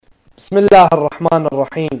Bismillah ar-Rahman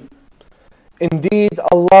ar-Rahim. Indeed,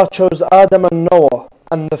 Allah chose Adam and Noah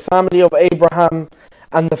and the family of Abraham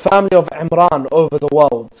and the family of Imran over the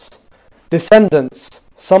worlds. Descendants,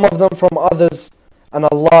 some of them from others, and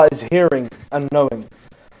Allah is hearing and knowing.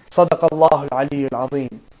 Sadaqallahu al-Aliyyul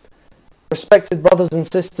Azim. Respected brothers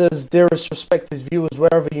and sisters, dearest respected viewers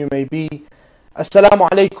wherever you may be, Assalamu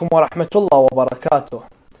alaikum wa rahmatullah wa barakatuh.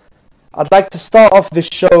 I'd like to start off this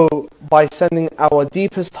show by sending our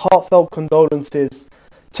deepest heartfelt condolences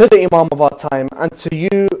to the Imam of our time and to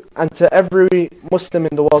you and to every Muslim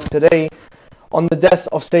in the world today on the death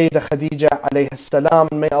of Sayyidah Khadija alayhi salam.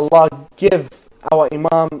 May Allah give our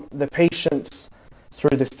Imam the patience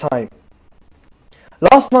through this time.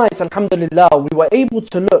 Last night, alhamdulillah, we were able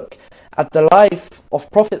to look at the life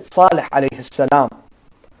of Prophet Salih alayhi salam.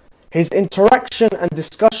 His interaction and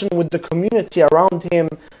discussion with the community around him,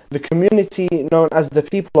 the community known as the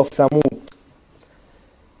people of Thamud.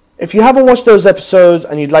 If you haven't watched those episodes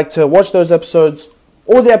and you'd like to watch those episodes,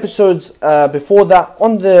 or the episodes before that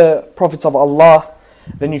on the Prophets of Allah,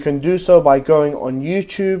 then you can do so by going on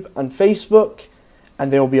YouTube and Facebook, and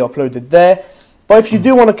they will be uploaded there. But if you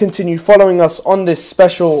do want to continue following us on this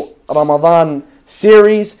special Ramadan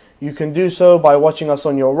series, you can do so by watching us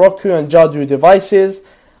on your Roku and Jadu devices,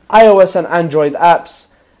 iOS and Android apps,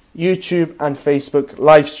 YouTube and Facebook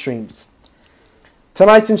live streams.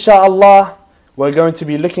 Tonight, inshallah, we're going to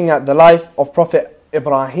be looking at the life of Prophet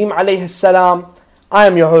Ibrahim alayhi salam. I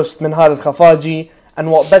am your host, Minhal al-Khafaji,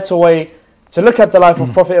 and what better way to look at the life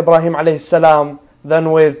of Prophet Ibrahim alayhi salam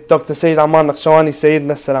than with Dr. Sayyid Ammar Naqshawani.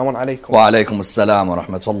 Sayyidina, assalamu alaikum. Wa alaikum assalam wa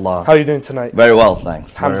rahmatullah. How are you doing tonight? Very well,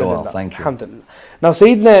 thanks. Very well, thank you. Alhamdulillah. Now,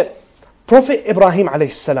 Sayyidina, Prophet Ibrahim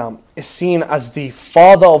alayhi salam is seen as the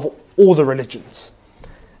father of all the religions,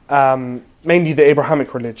 mainly the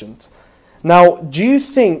Abrahamic religions. Now, do you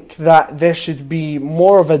think that there should be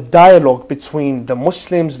more of a dialogue between the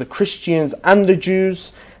Muslims, the Christians, and the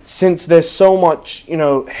Jews, since there's so much,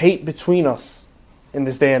 hate between us in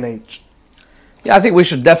this day and age? Yeah, I think we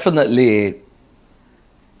should definitely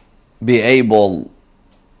be able,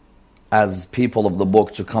 as people of the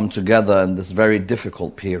book, to come together in this very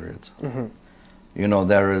difficult period. Mm-hmm.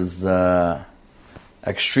 There is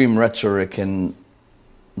extreme rhetoric in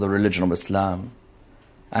the religion of Islam,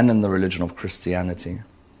 and in the religion of Christianity,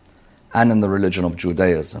 and in the religion of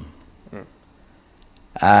Judaism.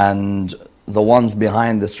 And the ones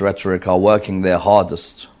behind this rhetoric are working their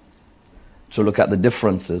hardest to look at the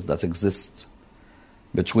differences that exist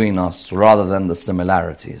between us rather than the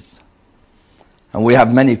similarities. And we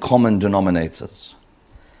have many common denominators.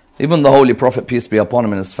 Even the Holy Prophet, peace be upon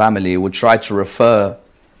him, and his family would try to refer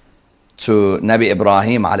to Nabi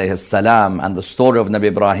Ibrahim alayhi salam and the story of Nabi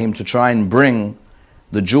Ibrahim to try and bring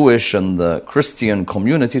the Jewish and the Christian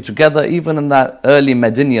community together, even in that early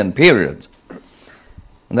Medinian period.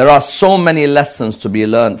 And there are so many lessons to be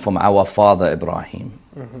learned from our father Ibrahim.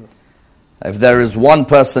 Mm-hmm. If there is one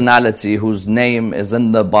personality whose name is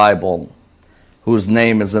in the Bible, whose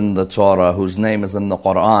name is in the Torah, whose name is in the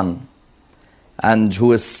Quran, and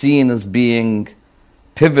who is seen as being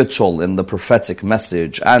pivotal in the prophetic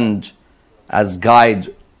message and as guide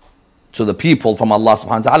to the people from Allah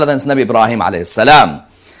subhanahu wa ta'ala, then it's Nabi Ibrahim alayhi salam.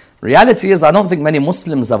 Reality is, I don't think many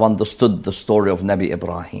Muslims have understood the story of Nabi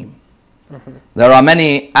Ibrahim. Mm-hmm. There are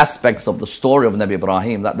many aspects of the story of Nabi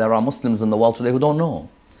Ibrahim that there are Muslims in the world today who don't know.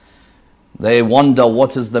 They wonder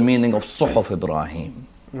what is the meaning of Suhuf Ibrahim.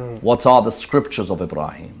 What are the scriptures of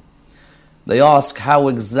Ibrahim? They ask, how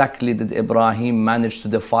exactly did Ibrahim manage to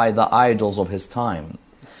defy the idols of his time?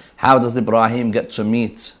 How does Ibrahim get to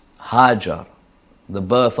meet Hajar, the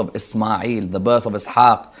birth of Ismail, the birth of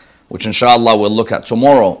Ishaq, which inshallah we'll look at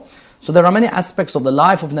tomorrow. So there are many aspects of the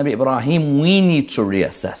life of Nabi Ibrahim we need to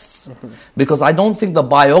reassess. Because I don't think the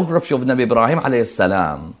biography of Nabi Ibrahim alayhi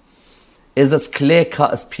salam is as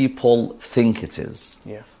clear-cut as people think it is.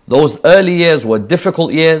 Yeah. Those early years were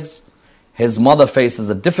difficult years. His mother faces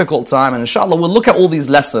a difficult time, and inshallah we'll look at all these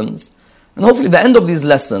lessons, and hopefully at the end of these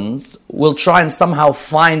lessons we'll try and somehow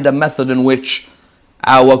find a method in which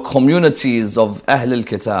our communities of Ahl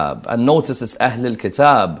al-Kitab, and notice it's Ahl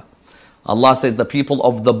al-Kitab. Allah says the people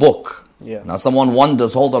of the book. Yeah. Now someone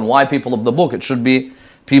wonders, hold on, why people of the book? It should be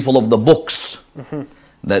people of the books. Mm-hmm.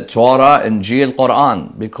 The Torah, Injil,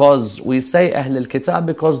 Quran. Because we say Ahl al-Kitab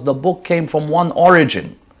because the book came from one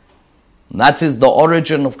origin. That is the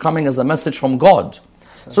origin of coming as a message from God.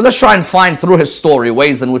 So let's try and find through his story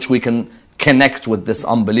ways in which we can connect with this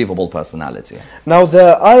unbelievable personality. Now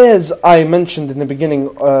the ayahs I mentioned in the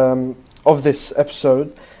beginning of this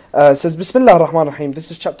episode says, Bismillah ar-Rahman ar-Rahim. This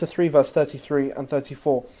is chapter 3 verse 33 and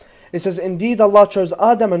 34. It says, indeed Allah chose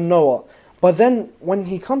Adam and Noah But then when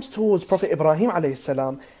he comes towards Prophet Ibrahim alayhi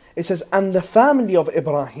salam, it says, and the family of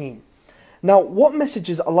Ibrahim. Now, what message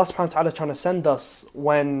is Allah subhanahu wa ta'ala trying to send us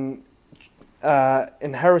when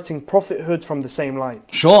inheriting prophethood from the same line?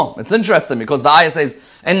 Sure, it's interesting because the ayah says,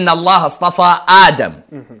 إِنَّ اللَّهَ اصْطَفَى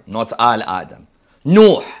Adam, not Al Adam.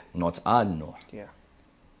 Nuh, not Al Nuh. Yeah.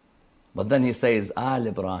 But then he says Al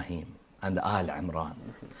Ibrahim and Al Imran.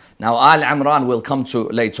 Now Al Imran will come to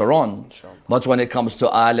later on. But when it comes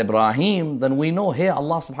to Al Ibrahim, then we know here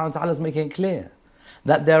Allah subhanahu wa ta'ala is making it clear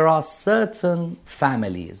that there are certain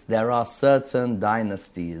families, there are certain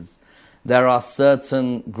dynasties, there are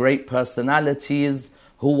certain great personalities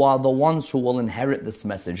who are the ones who will inherit this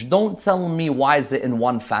message. Don't tell me why is it in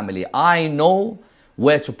one family. I know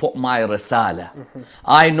where to put my risala.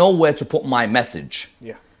 I know where to put my message.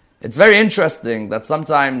 Yeah. It's very interesting that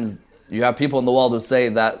sometimes you have people in the world who say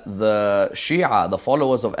that the Shia, the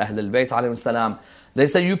followers of Ahlul Bayt alayhi salam, they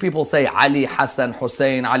say, you people say Ali, Hassan,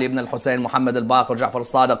 Hussein, Ali ibn al-Hussein, Muhammad al-Baqir, Ja'far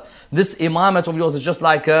al-Sadiq. This imamate of yours is just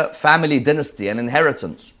like a family dynasty, an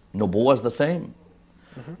inheritance. Nubuwwah is the same.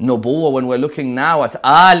 Nubuwwah, when we're looking now at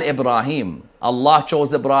Al Ibrahim, Allah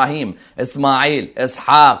chose Ibrahim, Ismail,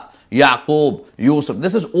 Ishaq, Yaqub, Yusuf.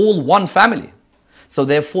 This is all one family. So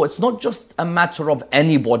therefore, it's not just a matter of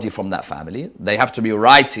anybody from that family. They have to be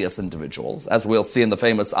righteous individuals. As we'll see in the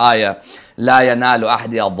famous ayah, لا ينال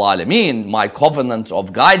أحد الظالمين. My covenant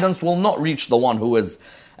of guidance will not reach the one who is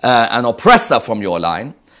an oppressor from your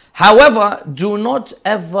line. However, do not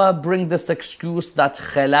ever bring this excuse that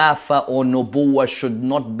Khilafah or Nubuwwah should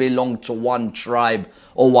not belong to one tribe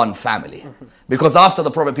or one family. Because after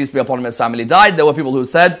the Prophet, peace be upon him, his family died, there were people who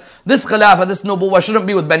said, this Khilafah, this Nubuwwah shouldn't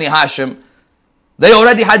be with Bani Hashim. They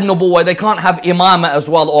already had Nubuwwah, they can't have Imamah as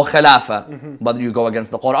well or Khilafah. But you go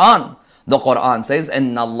against the Quran. The Quran says,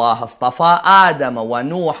 إِنَّ اللَّهَ اصْطَفَى آدَمَ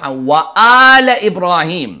وَنُوحًا وَآلَ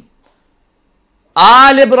إِبْرَاهِيمَ.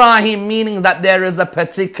 Al Ibrahim, meaning that there is a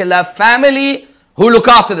particular family who look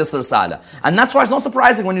after this risala. And that's why it's not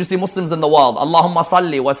surprising when you see Muslims in the world. Allahumma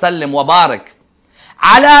salli wa sallim wa barik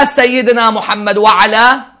ala Sayyidina Muhammad wa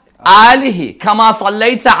ala alihi kama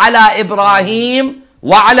sallaita ala Ibrahim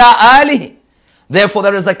wa ala alihi. Therefore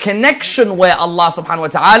there is a connection where Allah subhanahu wa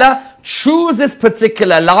ta'ala chooses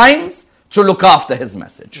particular lines to look after his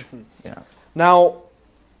message. Yes. Now,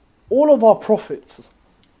 all of our prophets,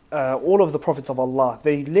 all of the prophets of Allah,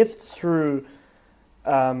 they lived through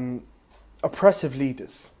oppressive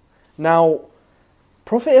leaders. Now,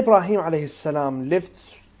 Prophet Ibrahim alayhi salam lived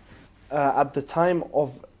at the time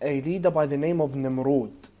of a leader by the name of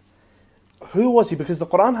Nimrod. Who was he? Because the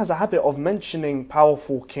Quran has a habit of mentioning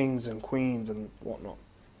powerful kings and queens and whatnot.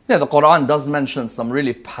 Yeah, the Quran does mention some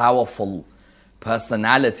really powerful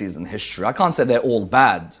personalities in history. I can't say they're all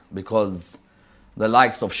bad, because the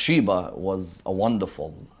likes of Sheba was a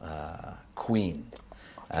wonderful queen.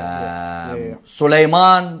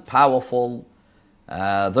 Sulaiman, powerful.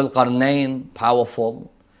 Dhul Qarnayn,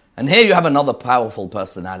 powerful. And here you have another powerful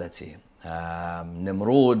personality.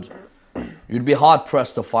 Nimrod. You'd be hard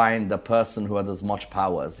pressed to find a person who had as much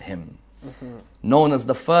power as him. Known as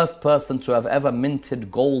the first person to have ever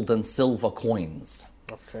minted gold and silver coins.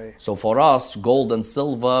 Okay. So for us, gold and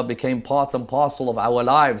silver became part and parcel of our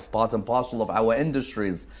lives, part and parcel of our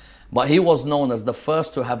industries. But he was known as the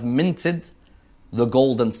first to have minted the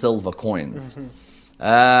gold and silver coins.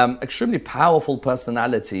 Extremely powerful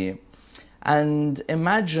personality. And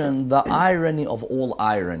imagine the irony of all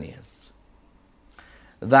ironies,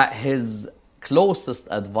 that his closest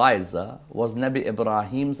advisor was Nabi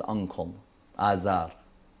Ibrahim's uncle, Azar.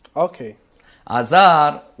 Okay.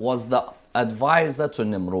 Azar was the advisor to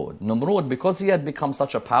Nimrod. Nimrod, because he had become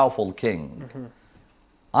such a powerful king,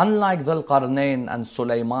 unlike Dhul Qarnayn and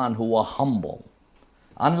Sulaiman, who were humble,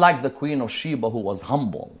 unlike the Queen of Sheba, who was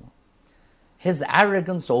humble, his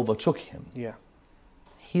arrogance overtook him. Yeah.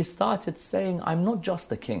 He started saying, I'm not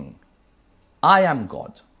just a king, I am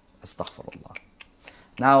God. Astaghfirullah.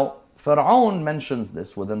 Now, Fir'aun mentions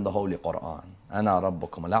this within the Holy Quran, Ana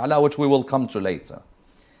Rabbukum al-A'la, which we will come to later.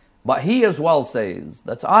 But he as well says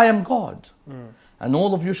that I am God, and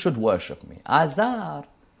all of you should worship me. Azar,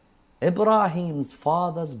 Ibrahim's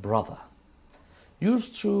father's brother,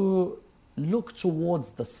 used to look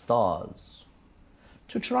towards the stars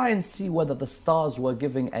to try and see whether the stars were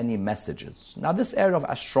giving any messages. Now, this area of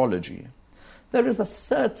astrology, there is a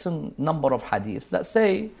certain number of hadiths that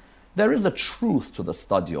say there is a truth to the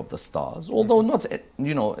study of the stars, although not,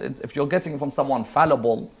 if you're getting it from someone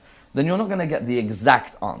fallible, then you're not going to get the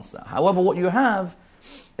exact answer. However, what you have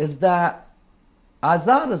is that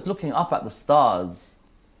Azar is looking up at the stars,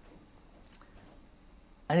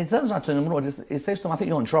 and he turns around to Nimrod. He says to him, I think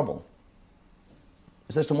you're in trouble.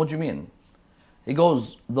 He says to him, what do you mean? He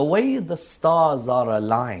goes, the way the stars are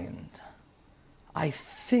aligned, I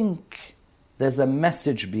think there's a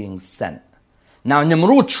message being sent. Now,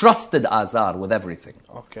 Nimrud trusted Azar with everything.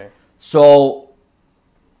 Okay. So,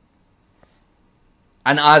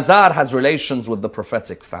 and Azar has relations with the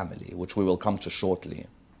prophetic family, which we will come to shortly.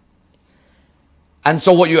 And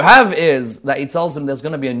so what you have is that he tells him there's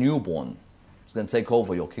going to be a newborn. He's going to take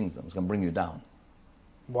over your kingdom. He's going to bring you down.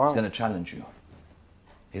 Wow. He's going to challenge you.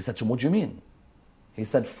 He said to him, what do you mean? He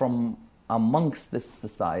said, from amongst this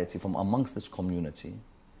society, from amongst this community,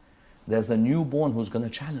 there's a newborn who's going to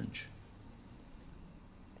challenge.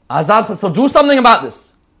 Azar said, so do something about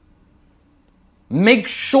this. Make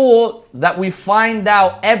sure that we find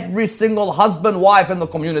out every single husband, wife in the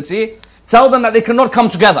community. Tell them that they cannot come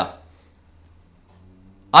together.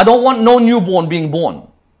 I don't want no newborn being born.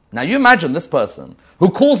 Now you imagine this person who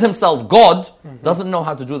calls himself God doesn't know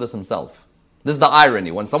how to do this himself. This is the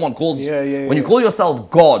irony. When someone calls, when you call yourself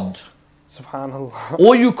God, Subhanallah.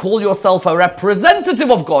 or you call yourself a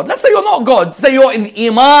representative of God. Let's say you're not God. Say you're an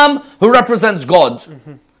imam who represents God.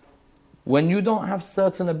 When you don't have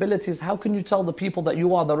certain abilities, how can you tell the people that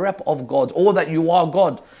you are the rep of God or that you are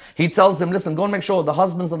God? He tells him, listen, go and make sure the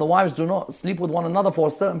husbands and the wives do not sleep with one another for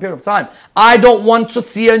a certain period of time. I don't want to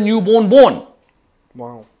see a newborn born.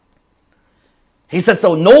 Wow. He said,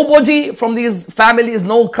 so nobody from these families,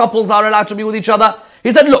 no couples are allowed to be with each other.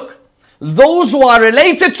 He said, look, those who are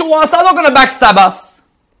related to us are not going to backstab us.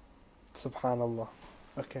 Subhanallah.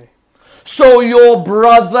 Okay. So your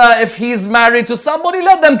brother, if he's married to somebody,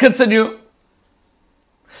 let them continue.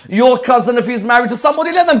 Your cousin, if he's married to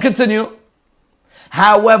somebody, let them continue.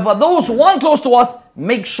 However, those who aren't close to us,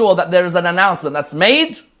 make sure that there is an announcement that's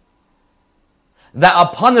made that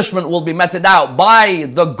a punishment will be meted out by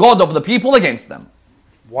the God of the people against them.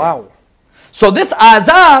 Wow. So this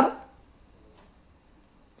Azar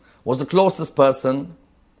was the closest person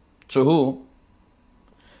to who?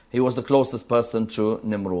 He was the closest person to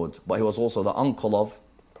Nimrod, but he was also the uncle of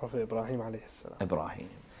Prophet Ibrahim alayhi salam. Ibrahim.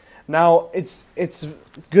 Now, it's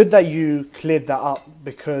good that you cleared that up,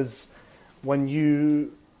 because when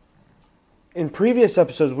you, in previous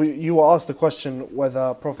episodes, you were asked the question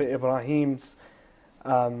whether Prophet Ibrahim's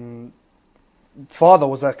father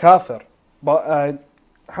was a kafir. But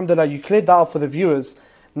alhamdulillah, you cleared that up for the viewers.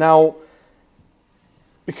 Now,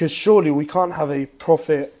 because surely we can't have a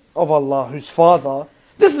prophet of Allah whose father...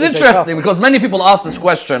 This is interesting because many people ask this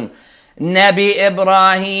question. Nabi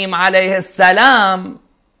Ibrahim alayhi salam,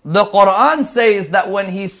 the Quran says that when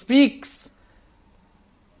he speaks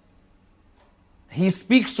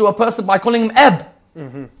to a person by calling him Ab.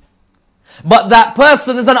 But that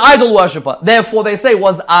person is an idol worshipper. Therefore they say,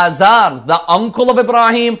 was Azar the uncle of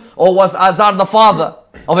Ibrahim or was Azar the father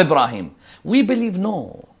of Ibrahim? We believe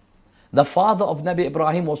no. The father of Nabi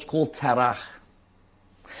Ibrahim was called Tarah.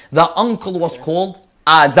 The uncle was called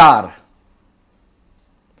Azar.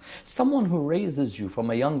 Someone who raises you from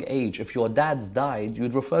a young age, if your dad's died,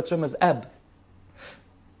 you'd refer to him as Ab.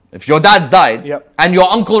 If your dad died and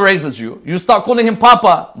your uncle raises you, you start calling him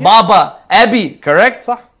Papa, Baba, Abi, correct?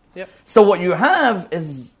 Yep. So what you have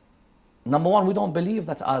is, number one, we don't believe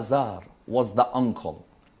that Azar was the uncle,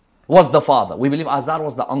 was the father. We believe Azar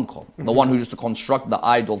was the uncle, the one who used to construct the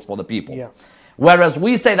idols for the people. Yeah. Whereas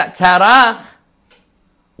we say that Tarah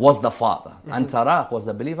was the father. And Tarah was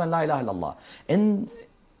the believer in La ilaha illallah. In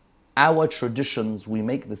our traditions, we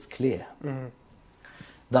make this clear.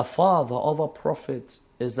 The father of a prophet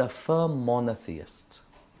is a firm monotheist.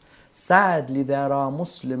 Sadly, there are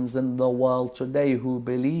Muslims in the world today who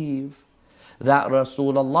believe that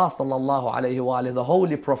Rasulullah sallallahu alayhi wa alayhi, the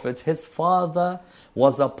Holy Prophet, his father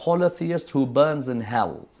was a polytheist who burns in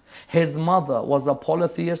hell. His mother was a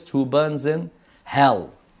polytheist who burns in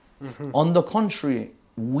hell. On the contrary,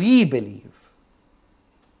 we believe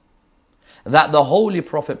that the Holy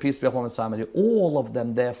Prophet, peace be upon his family, all of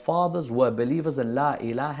them, their fathers were believers in La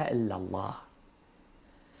ilaha illallah.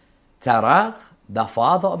 Tarah, the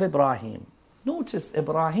father of Ibrahim. Notice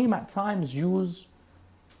Ibrahim at times uses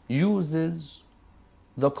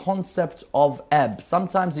the concept of Ab.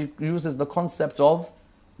 Sometimes he uses the concept of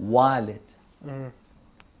Walid.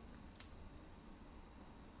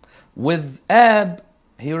 With Ab,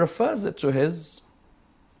 he refers it to his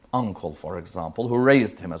uncle, for example, who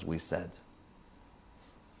raised him, as we said.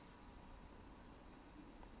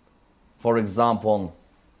 For example,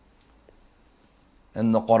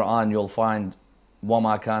 in the Quran you'll find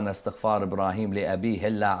وَمَا كَانَ اسْتِغْفَارُ إِبْرَاهِيمَ لِأَبِيهِ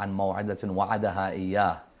إِلَّا عَنْ مَوْعِدَةٍ وَعَدَهَا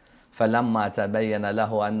إِيَّاهُ فَلَمَّا تَبَيَّنَ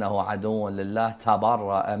لَهُ أَنَّهُ عَدُوٌّ لِلَّهِ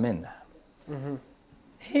تَبَرَّأَ مِنْهُ.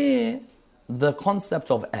 Here, the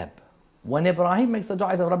concept of Ab. When Ibrahim makes the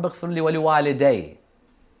dua, he says, رَبِّ اغْفِرْ لِي وَلِوَالِدَيْ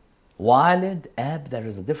Walid, Ab, there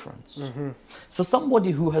is a difference. So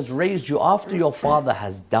somebody who has raised you after your father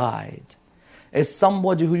has died is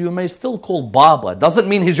somebody who you may still call Baba. Doesn't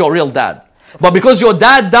mean he's your real dad. But because your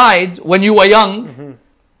dad died when you were young,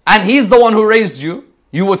 and he's the one who raised you,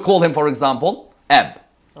 you would call him, for example, Ab.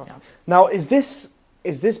 Okay. Now, is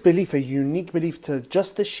this belief a unique belief to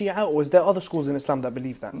just the Shia, or is there other schools in Islam that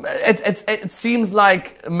believe that? It seems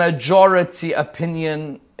like majority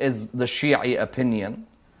opinion is the Shi'i opinion,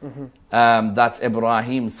 that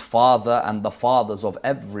Ibrahim's father and the fathers of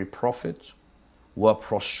every prophet were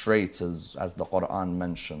prostrators, as the Quran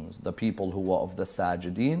mentions. The people who were of the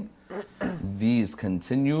Sajideen, these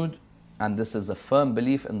continued, and this is a firm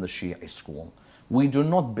belief in the Shi'i school. We do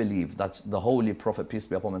not believe that the Holy Prophet, peace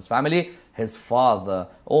be upon his family, his father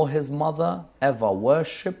or his mother ever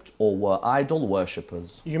worshipped or were idol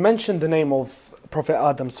worshippers. You mentioned the name of Prophet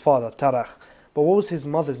Adam's father, Tarach, but what was his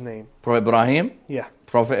mother's name? Prophet Ibrahim? Yeah.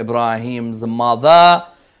 Prophet Ibrahim's mother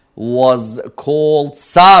was called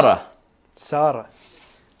Sarah. Sarah.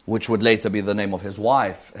 Which would later be the name of his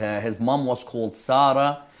wife. His mom was called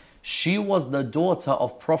Sarah. She was the daughter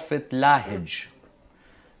of Prophet Lahij.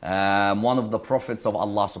 One of the prophets of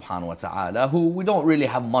Allah subhanahu wa ta'ala, who we don't really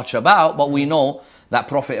have much about, but we know that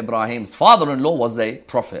Prophet Ibrahim's father-in-law was a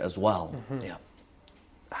prophet as well. Yeah.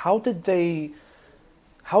 How did they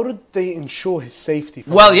ensure his safety?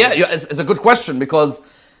 Well, yeah, it's a good question, because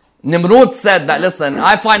Nimrod said that, listen,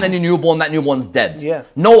 I find any newborn, that newborn's dead. Yeah.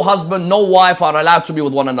 No husband, no wife are allowed to be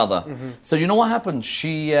with one another. So you know what happened?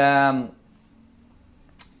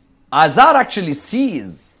 Azar actually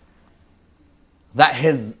sees that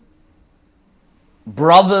his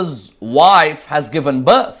brother's wife has given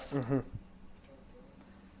birth.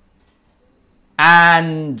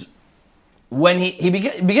 And when he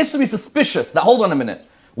begins to be suspicious that, hold on a minute,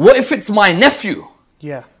 what if it's my nephew?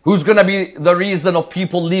 Yeah. Who's going to be the reason of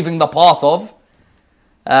people leaving the path of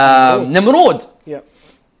Nimrod? Yeah.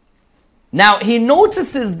 Now he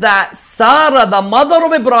notices that Sarah, the mother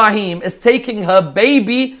of Ibrahim, is taking her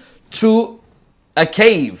baby to a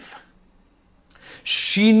cave.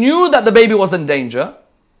 She knew that the baby was in danger.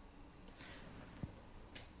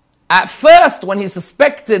 At first, when he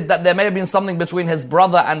suspected that there may have been something between his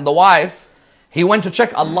brother and the wife, he went to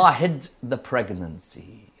check. Allah hid the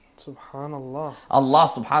pregnancy. Subhanallah. Allah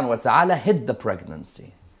subhanahu wa ta'ala hid the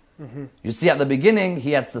pregnancy. You see, at the beginning,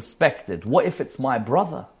 he had suspected, what if it's my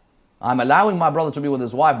brother? I'm allowing my brother to be with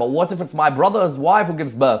his wife, but what if it's my brother's wife who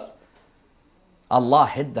gives birth? Allah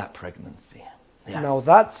hid that pregnancy. Yes. Now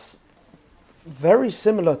that's very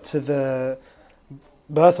similar to the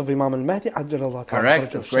birth of Imam al-Mahdi Ajjalallahu Ta'ala.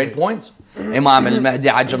 Correct, that's a great point. Imam al-Mahdi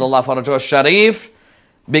Ajjalallahu Farajahu al-Sharif,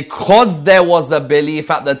 because there was a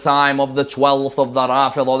belief at the time of the 12th of the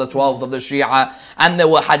Rafid or the 12th of the Shia, and there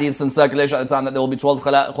were hadiths in circulation at the time that there will be 12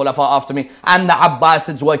 Khulafa after me, and the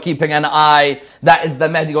Abbasids were keeping an eye, that is the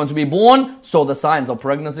Mahdi going to be born, so the signs of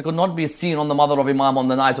pregnancy could not be seen on the mother of Imam on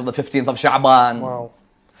the night of the 15th of Sha'ban. Wow.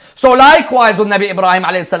 So likewise with Nabi Ibrahim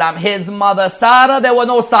alayhi salam, his mother Sarah, there were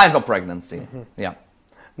no signs of pregnancy. Yeah.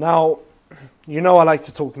 Now, you know I like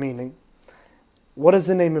to talk meaning. What does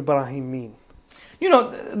the name Ibrahim mean? You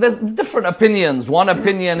know, there's different opinions. One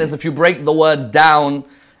opinion is, if you break the word down,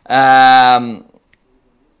 hem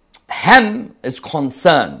is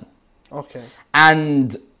concern. Okay.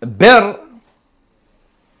 And bir,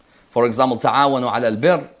 for example, ta'awanu ala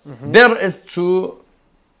al-bir. Bir is to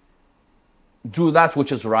do that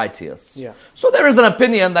which is righteous. Yeah. So there is an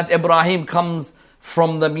opinion that Ibrahim comes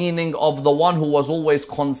from the meaning of the one who was always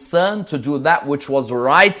concerned to do that which was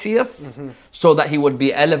righteous, so that he would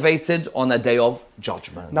be elevated on a day of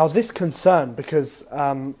judgment. Now this concern, because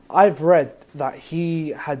I've read that he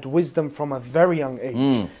had wisdom from a very young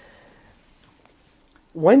age.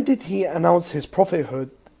 When did he announce his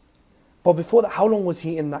prophethood? But before that, how long was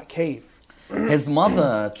he in that cave? His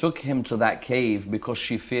mother took him to that cave because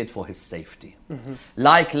she feared for his safety.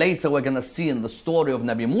 Like later we're going to see in the story of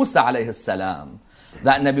Nabi Musa alayhi salam,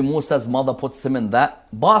 that Nabi Musa's mother puts him in that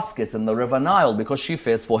basket in the river Nile because she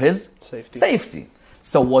fears for his safety.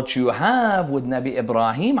 So what you have with Nabi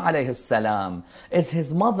Ibrahim alayhi salam is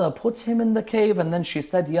his mother put him in the cave, and then she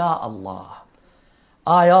said, Ya Allah,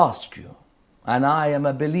 I ask you, and I am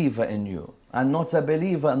a believer in you, and not a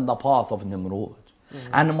believer in the path of Nimrod.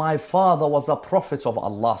 And my father was a prophet of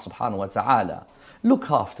Allah subhanahu wa ta'ala. Look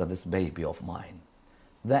after this baby of mine.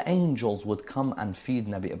 The angels would come and feed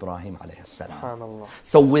Nabi Ibrahim alayhi salam.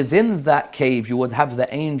 So within that cave, you would have the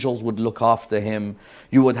angels would look after him.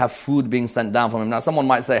 You would have food being sent down from him. Now someone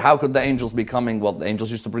might say, how could the angels be coming? Well, the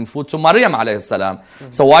angels used to bring food to Maryam alayhi salam.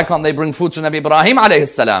 So why can't they bring food to Nabi Ibrahim alayhi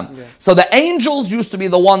salam? So the angels used to be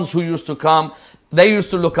the ones who used to come they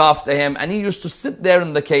used to look after him, and he used to sit there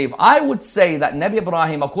in the cave. I would say that Nabi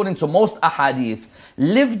Ibrahim, according to most ahadith,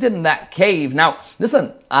 lived in that cave. Now,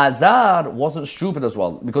 listen, Azar wasn't stupid as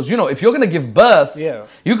well, because you know, if you're going to give birth,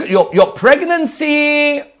 your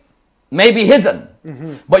pregnancy may be hidden,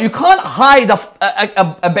 but you can't hide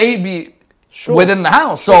a baby within the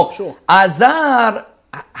house. So Azar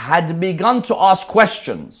had begun to ask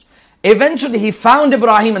questions. Eventually, he found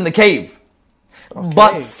Ibrahim in the cave.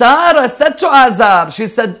 But Sarah said to Azar, she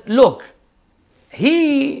said, look,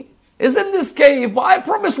 he is in this cave, but I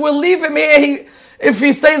promise we'll leave him here. If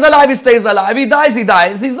he stays alive, he stays alive. He dies, he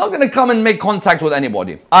dies. He's not going to come and make contact with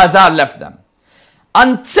anybody. Azar left them.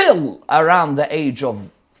 Until around the age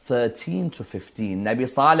of 13 to 15. Nabi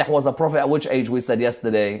Salih was a prophet at which age we said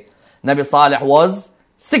yesterday? Nabi Salih was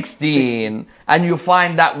 16. And you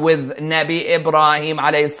find that with Nabi Ibrahim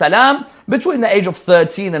alayhi salam, between the age of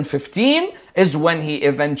 13 and 15 is when he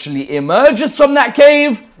eventually emerges from that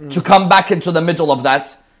cave to come back into the middle of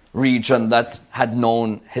that region that had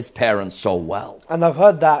known his parents so well. And I've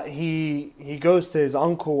heard that he goes to his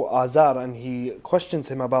uncle Azar and he questions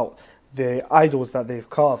him about the idols that they've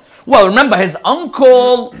carved. Well, remember, his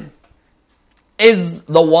uncle is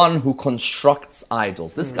the one who constructs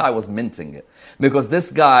idols. This guy was minting it, because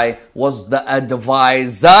this guy was the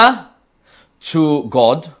advisor to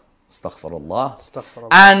God. Astaghfirullah.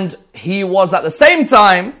 And he was at the same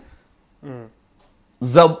time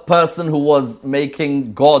the person who was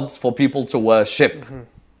making gods for people to worship.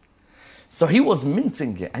 So he was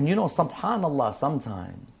minting it. And you know, subhanallah,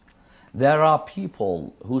 sometimes there are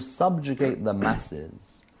people who subjugate the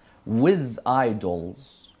masses with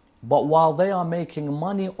idols, but while they are making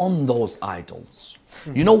money on those idols.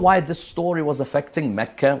 You know why this story was affecting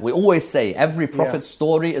Mecca? We always say every prophet's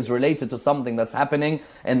story is related to something that's happening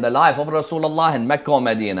in the life of Rasulullah in Mecca or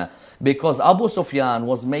Medina. Because Abu Sufyan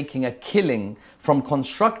was making a killing from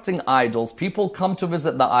constructing idols. People come to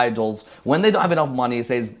visit the idols. When they don't have enough money, he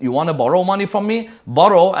says, you want to borrow money from me?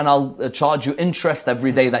 Borrow and I'll charge you interest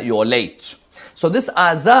every day that you're late. So this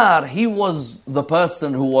Azar, he was the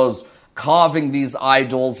person who was carving these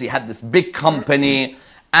idols. He had this big company.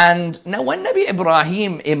 And now when Nabi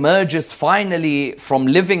Ibrahim emerges finally from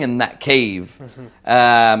living in that cave,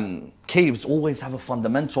 caves always have a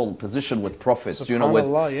fundamental position with prophets, you know,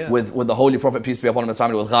 with the Holy Prophet, peace be upon him, his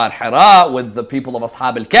family, with Ghar Hira, with the people of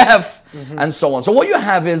Ashab al-Kahf, and so on. So what you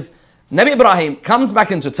have is, Nabi Ibrahim comes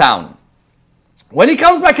back into town. When he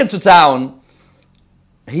comes back into town,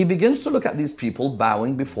 he begins to look at these people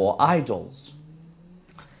bowing before idols.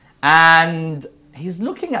 And he's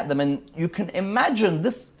looking at them, and you can imagine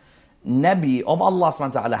this Nabi of Allah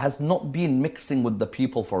subhanahu wa ta'ala has not been mixing with the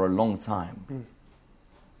people for a long time.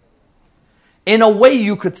 In a way,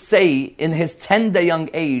 you could say, in his tender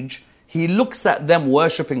young age, he looks at them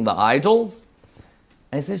worshipping the idols,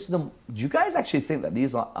 and he says to them, do you guys actually think that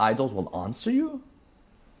these idols will answer you?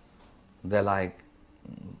 They're like,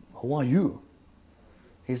 who are you?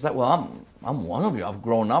 He's like, well, I'm one of you. I've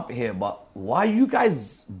grown up here, but why are you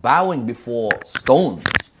guys bowing before stones?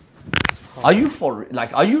 Are you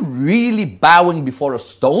really bowing before a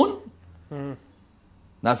stone?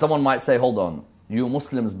 Now someone might say, hold on, you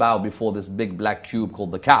Muslims bow before this big black cube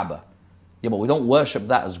called the Kaaba. Yeah, but we don't worship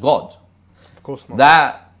that as God. Of course not.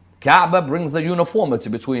 That Kaaba brings the uniformity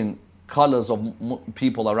between colors of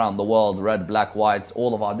people around the world, red, black, white,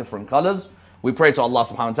 all of our different colors. We pray to Allah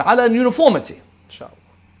subhanahu wa ta'ala in uniformity. Inshallah.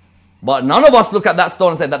 But none of us look at that stone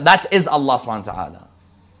and say that is Allah subhanahu wa ta'ala.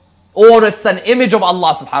 Or it's an image of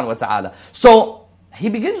Allah subhanahu wa ta'ala. So he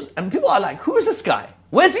begins, and people are like, who is this guy?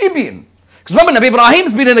 Where's he been? Because remember, Nabi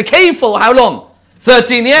Ibrahim's been in a cave for how long?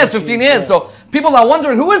 13 years, 15 years. So people are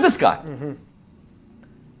wondering, who is this guy?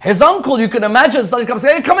 His uncle, you can imagine, suddenly comes,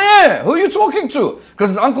 hey, come here. Who are you talking to? Because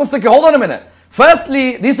his uncle's thinking, hold on a minute.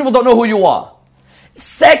 Firstly, these people don't know who you are.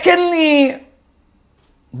 Secondly,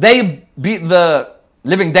 they beat the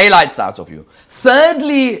living daylights out of you.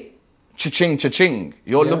 Thirdly, cha-ching, cha-ching.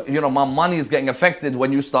 You know, my money is getting affected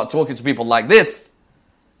when you start talking to people like this.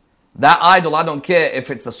 That idol, I don't care if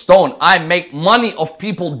it's a stone. I make money of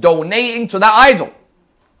people donating to that idol.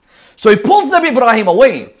 So he pulls Nabi Ibrahim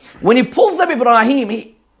away. When he pulls Nabi Ibrahim,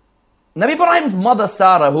 Nabi Ibrahim's mother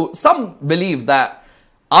Sarah, who some believe that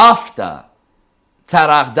after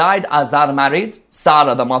Terah died, Azar married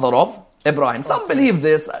Sarah, the mother of Ibrahim. Some believe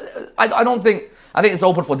this. I think it's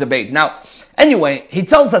open for debate. Now, anyway, he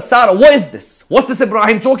tells her, Sarah, what is this? What's this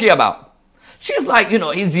Ibrahim talking about? She's like,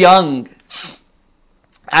 he's young.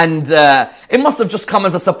 And it must have just come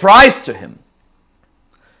as a surprise to him.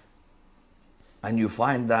 And you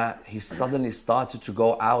find that he suddenly started to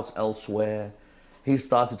go out elsewhere. he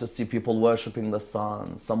started to see people worshipping the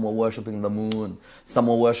sun, some were worshipping the moon, some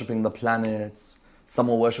were worshipping the planets, some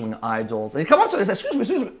were worshipping idols. And he come up to him and say, excuse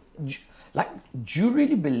me, do you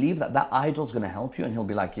really believe that idol's going to help you? And he'll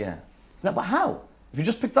be like, yeah. No, but how? If you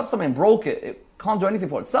just picked up something and broke it, it can't do anything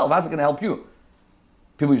for itself. How's it going to help you?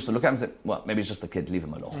 People used to look at him and say, well, maybe it's just a kid, leave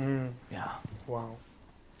him alone. Yeah. Wow.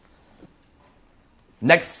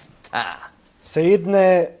 Next.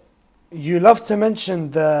 Sayyidina, you love to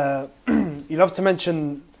mention the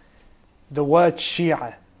word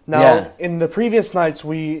Shia. Now, Yes. in the previous nights,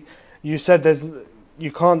 you said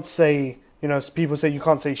you can't say, people say you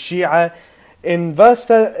can't say Shia. In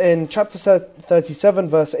chapter 37,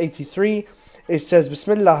 verse 83, it says,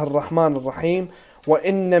 Bismillah ar-Rahman ar-Rahim,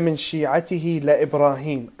 وَإِنَّ مِن شِيعَتِهِ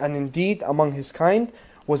لَإِبْرَاهِيمَ. And indeed, among his kind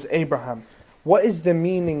was Abraham. What is the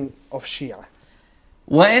meaning of Shia?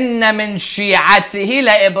 وَإِنَّ مِن شِيعَتِهِ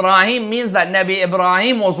لَإِبْرَاهِيمَ means that Nabi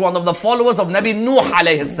Ibrahim was one of the followers of Nabi Nuh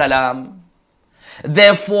alayhi salam.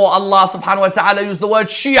 Therefore, Allah subhanahu wa ta'ala used the word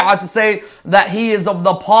Shia to say that he is of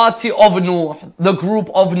the party of Nuh, the group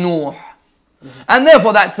of Nuh. And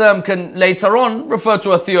therefore that term can later on refer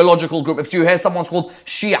to a theological group. If you hear someone's called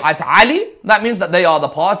Shi'at Ali, that means that they are the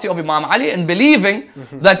party of Imam Ali in believing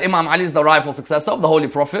that Imam Ali is the rightful successor of the Holy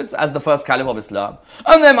Prophet as the first Caliph of Islam.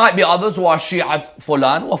 And there might be others who are Shi'at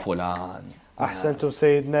Fulan wa Fulan. Ahsantu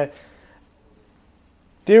Sayyidina.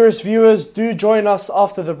 Dearest viewers, do join us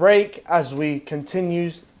after the break as we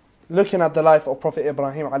continue looking at the life of Prophet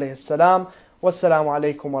Ibrahim alayhi salam. Wassalamu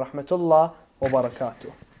alaikum wa rahmatullah wa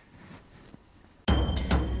barakatuh.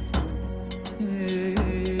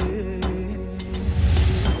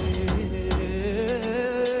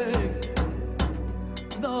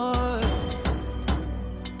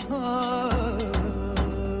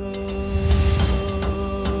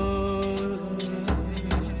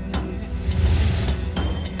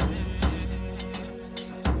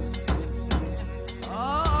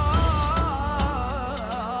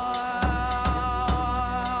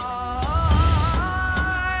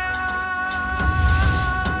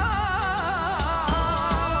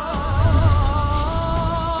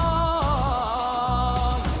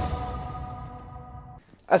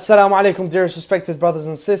 Assalamu alaikum, dearest respected brothers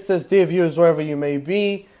and sisters, dear viewers wherever you may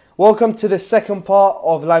be. Welcome to the second part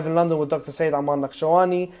of Live in London with Dr. Sayyid Ammar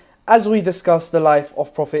Naqshawani as we discuss the life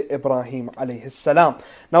of Prophet Ibrahim alayhi salam.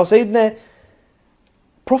 Now Sayyidina,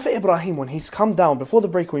 Prophet Ibrahim, when he's come down, before the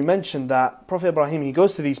break we mentioned that Prophet Ibrahim, he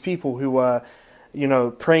goes to these people who were,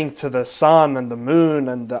 praying to the sun and the moon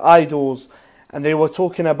and the idols, and they were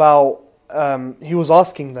talking about, he was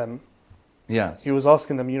asking them, Yes.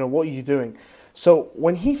 what are you doing? So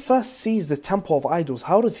when he first sees the temple of idols,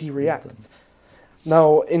 how does he react?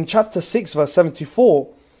 Now in chapter 6 verse 74,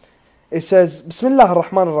 it says, Bismillah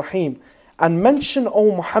ar-Rahman ar-Rahim, and mention,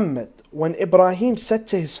 O Muhammad, when Ibrahim said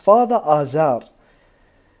to his father Azar,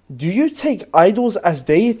 do you take idols as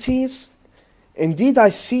deities? Indeed I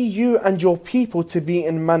see you and your people to be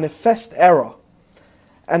in manifest error.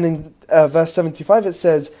 And in verse 75 it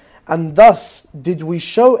says, and thus did we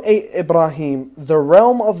show Ibrahim the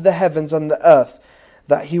realm of the heavens and the earth,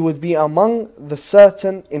 that he would be among the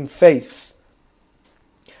certain in faith.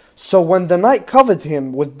 So when the night covered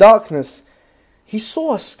him with darkness, he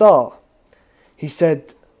saw a star. He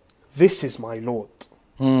said, this is my Lord.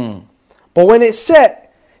 But when it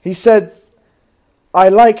set, he said, I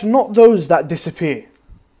like not those that disappear.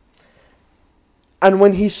 And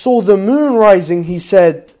when he saw the moon rising, he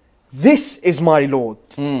said, this is my Lord.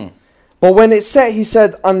 But when it set, he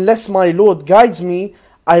said, unless my Lord guides me,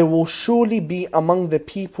 I will surely be among the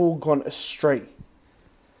people gone astray.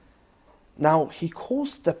 Now, he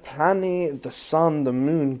calls the planet, the sun, the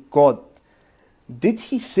moon, God. Did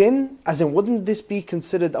he sin? As in, wouldn't this be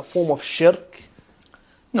considered a form of shirk?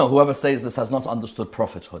 No, whoever says this has not understood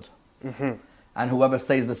prophethood. And whoever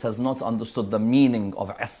says this has not understood the meaning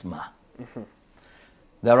of isma.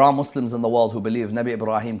 There are Muslims in the world who believe Nabi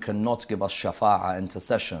Ibrahim cannot give us shafa'ah,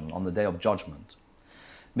 intercession, on the day of judgment.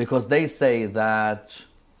 Because they say that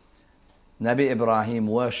Nabi Ibrahim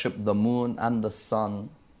worshipped the moon and the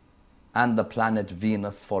sun and the planet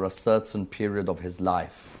Venus for a certain period of his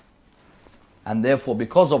life. And therefore,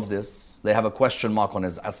 because of this, they have a question mark on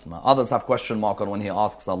his asma. Others have question mark on when he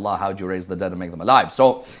asks Allah, how do you raise the dead and make them alive?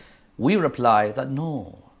 So we reply that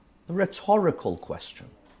no, a rhetorical question.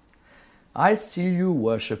 I see you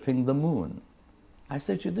worshipping the moon. I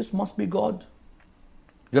say to you, this must be God.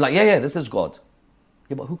 You're like, yeah, this is God.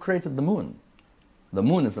 Yeah, but who created the moon? The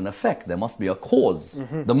moon is an effect. There must be a cause.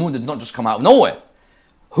 The moon did not just come out of nowhere.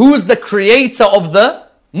 Who is the creator of the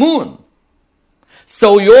moon?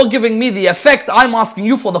 So you're giving me the effect. I'm asking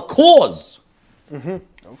you for the cause.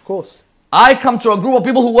 Of course. I come to a group of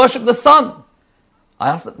people who worship the sun. I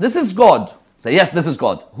ask them, this is God. Say, yes, this is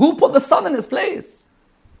God. Who put the sun in its place?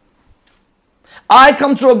 I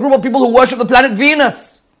come to a group of people who worship the planet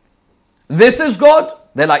Venus. This is God?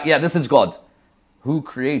 They're like, yeah, this is God. Who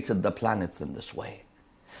created the planets in this way?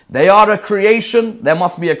 They are a creation, there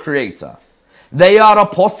must be a creator. They are a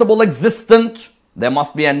possible existent, there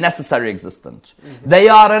must be a necessary existent. They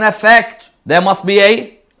are an effect, there must be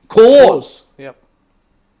a cause. Yep.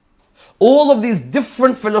 All of these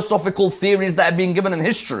different philosophical theories that have been given in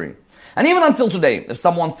history. And even until today, if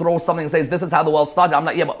someone throws something and says, this is how the world started, I'm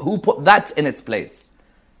like, yeah, but who put that in its place?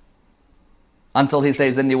 Until he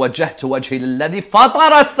says, إِنِّي وَجَّهْتُ وَجْهِي لِلَّذِي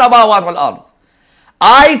فَطَرَ السَّمَاوَاتِ وَالْأَرْضِ.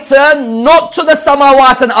 I turn not to the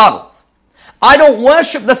samawat and earth. I don't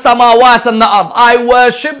worship the samawat and the earth. I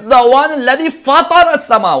worship the one الَّذِي فَطَرَ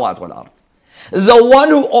السَّمَاوَاتِ وَالْأَرْضِ. The one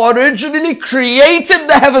who originally created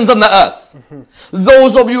the heavens and the earth.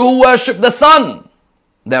 Those of you who worship the sun.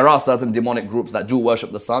 There are certain demonic groups that do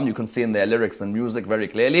worship the sun. You can see in their lyrics and music very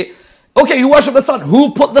clearly. Okay, you worship the sun.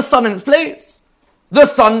 Who put the sun in its place? The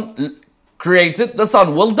sun created, the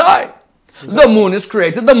sun will die. The moon is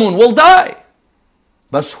created, the moon will die.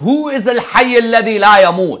 But who is الحي الذي لا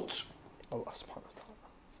يموت? Allah subhanahu wa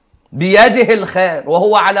ta'ala. بيده الخير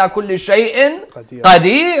وهو على كل شيء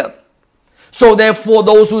قدير. So therefore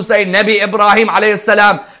those who say Nabi Ibrahim alayhi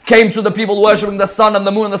salam came to the people worshipping the sun and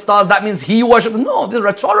the moon and the stars, that means he worshipped. No, this is a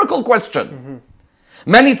rhetorical question.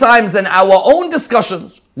 Many times in our own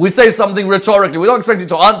discussions, we say something rhetorically. We don't expect you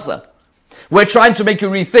to answer. We're trying to make you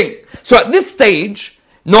rethink. So at this stage,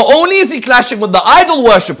 not only is he clashing with the idol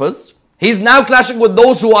worshippers, he's now clashing with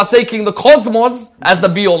those who are taking the cosmos as the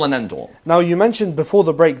be-all and end-all. Now you mentioned before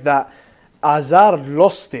the break that Azar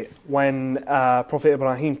lost it when Prophet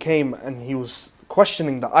Ibrahim came and he was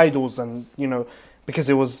questioning the idols and, because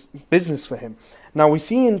it was business for him. Now we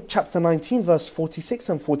see in chapter 19 verse 46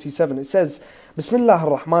 and 47, it says, Bismillah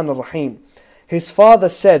ar-Rahman ar-Rahim. His father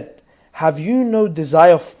said, have you no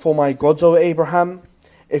desire for my gods, O Abraham?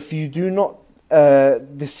 If you do not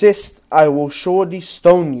desist, I will surely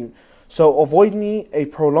stone you. So avoid me a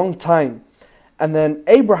prolonged time. And then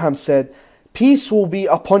Abraham said, peace will be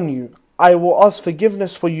upon you. I will ask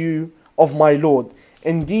forgiveness for you of my Lord.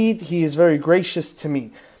 Indeed, he is very gracious to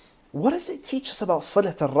me. What does it teach us about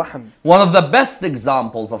Salat al-Rahim? One of the best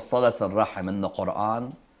examples of Salat al-Rahim in the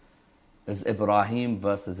Quran is Ibrahim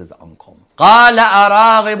versus his uncle. قال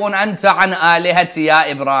أراغب أنت عن آلهتي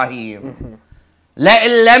يا إبراهيم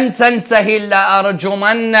لئن لم تنتهي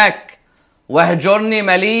لأرجمنك وهجرني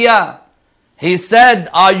مليا. He said,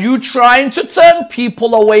 are you trying to turn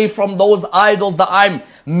people away from those idols that I'm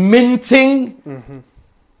minting?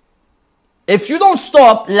 If you don't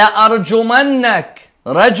stop, لأرجمنك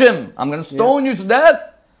rajim, I'm going to stone you to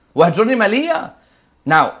death. وهجرني مليا.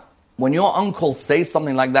 Now, when your uncle says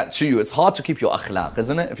something like that to you, it's hard to keep your akhlaq,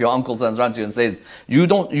 isn't it? If your uncle turns around to you and says, you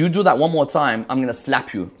do that one more time, I'm going to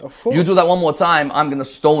slap you. Of course. You do that one more time, I'm going to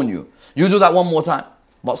stone you. You do that one more time.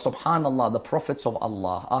 But subhanallah, the prophets of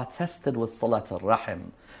Allah are tested with Salat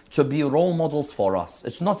al-Rahim to be role models for us.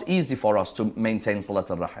 It's not easy for us to maintain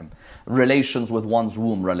Salat al-Rahim. Relations with one's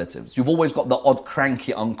womb relatives. You've always got the odd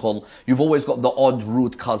cranky uncle. You've always got the odd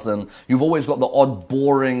rude cousin. You've always got the odd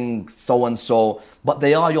boring so-and-so. But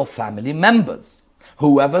they are your family members.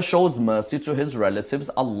 Whoever shows mercy to his relatives,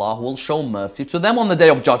 Allah will show mercy to them on the day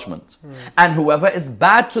of judgment. And whoever is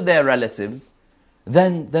bad to their relatives,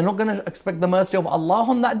 then they're not going to expect the mercy of Allah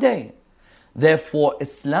on that day. Therefore,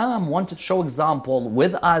 Islam wanted to show example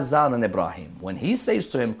with Azar and Ibrahim. When he says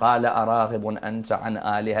to him, قَالَ أَرَاغِبٌ أَنْتَ عَنْ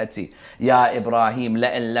آلِهَتِي يَا إِبْرَاهِيمُ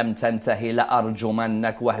لَإِن لَمْ تَنْتَهِ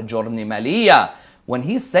لَأَرْجُمَنَّكَ وَهْجُرْنِ مَلِيًّا. When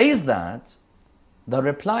he says that, the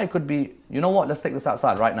reply could be, you know what, let's take this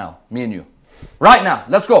outside right now, me and you. Right now,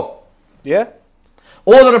 let's go. Yeah?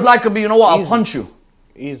 Or the reply could be, you know what, I'll punch you.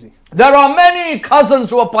 Easy. There are many cousins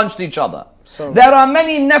who have punched each other. There are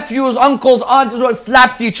many nephews, uncles, aunts who have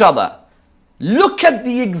slapped each other. Look at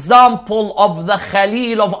the example of the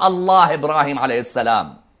Khalil of Allah, Ibrahim alayhi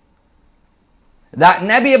salam. That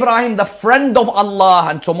Nabi Ibrahim, the friend of Allah,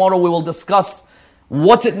 and tomorrow we will discuss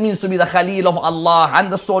what it means to be the Khalil of Allah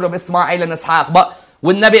and the story of Ismail and Ishaq. But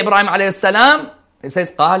with Nabi Ibrahim alayhi salam, it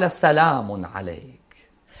says, قال سلام عليك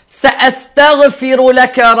سأستغفر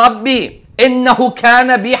لك ربي إنه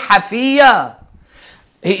كان بي حفيا.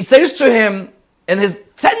 He says to him, in his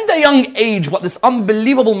tender young age, but this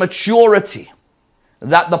unbelievable maturity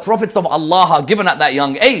that the prophets of Allah are given at that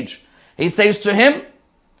young age. He says to him,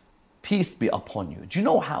 peace be upon you. Do you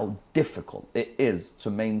know how difficult it is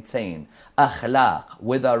to maintain akhlaq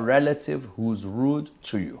with a relative who's rude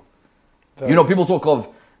to you? You know, people talk of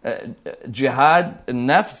Jihad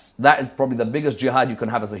nafs, that is probably the biggest jihad you can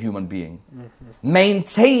have as a human being.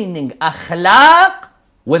 Maintaining akhlaq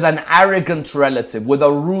with an arrogant relative, with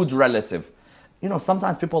a rude relative. You know,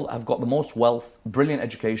 sometimes people have got the most wealth, brilliant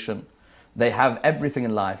education, they have everything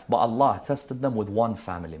in life, but Allah tested them with one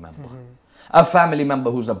family member. A family member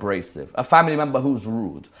who's abrasive, a family member who's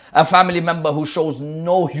rude, a family member who shows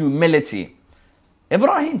no humility.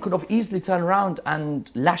 Ibrahim could have easily turned around and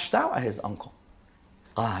lashed out at his uncle.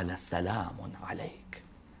 قال سلام عليك.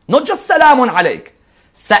 Not just سلام عليك.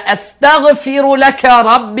 سأستغفر لك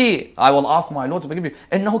ربي. I will ask my Lord to forgive you.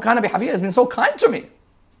 إنه كان بحفيظ. He has been so kind to me.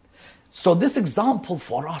 So this example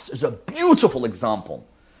for us is a beautiful example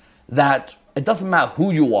that it doesn't matter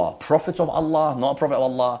who you are, prophet of Allah, not a prophet of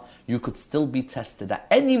Allah, you could still be tested at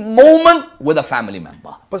any moment with a family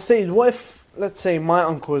member. But Sayyid, what if, let's say, my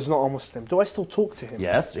uncle is not a Muslim? Do I still talk to him?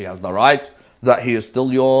 Yes, he has the right that he is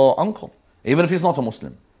still your uncle, even if he's not a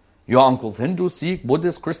Muslim. Your uncles, Hindu, Sikh,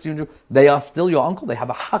 Buddhist, Christian, Jew, they are still your uncle. They have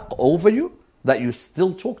a haqq over you that you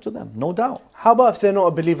still talk to them, no doubt. How about if they're not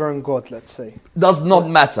a believer in God, let's say? Does not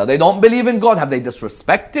matter. They don't believe in God. Have they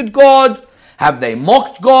disrespected God? Have they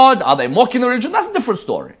mocked God? Are they mocking the religion? That's a different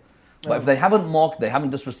story. But if they haven't mocked, they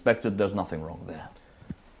haven't disrespected, there's nothing wrong there.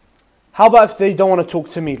 How about if they don't want to talk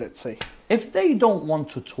to me, let's say? If they don't want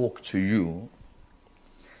to talk to you,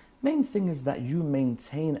 main thing is that you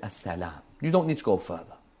maintain a salam. You don't need to go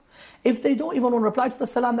further. If they don't even want to reply to the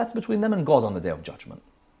salam, that's between them and God on the day of judgment.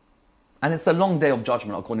 And it's a long day of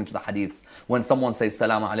judgment according to the hadiths. When someone says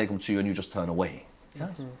salam alaikum to you and you just turn away.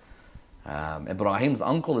 Yes. Ibrahim's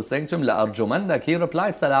uncle is saying to him, لَأَرْجُمَنَّكِ, he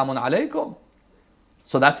replies, salamun alaikum.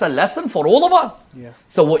 So that's a lesson for all of us. Yeah.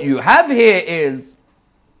 So what you have here is,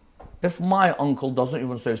 if my uncle doesn't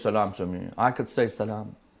even say salam to me, I could say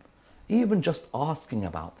salam. Even just asking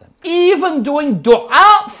about them. Even doing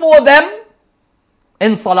dua for them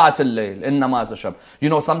in Salat al-Layl, in Namaz al-Shab. You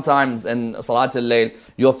know, sometimes in Salat al-Layl,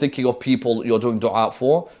 you're thinking of people you're doing dua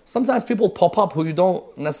for. Sometimes people pop up who you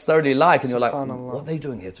don't necessarily like, and you're like, what are they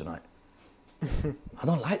doing here tonight? I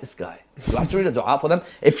don't like this guy. You have to read a dua for them.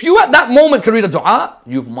 If you at that moment can read a dua,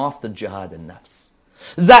 you've mastered jihad and nafs.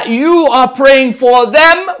 That you are praying for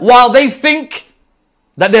them while they think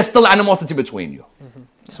that there's still animosity between you.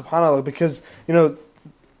 SubhanAllah, because, you know,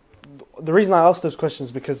 the reason I ask those questions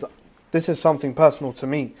is because this is something personal to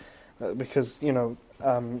me. Because, you know,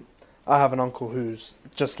 I have an uncle who's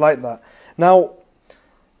just like that. Now,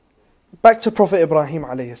 back to Prophet Ibrahim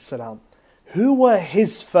alayhi salam. Who were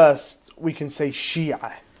his first, we can say,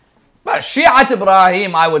 Shia? But Shi'at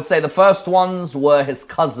Ibrahim, I would say the first ones were his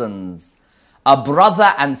cousins, a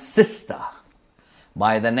brother and sister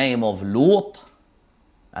by the name of Lut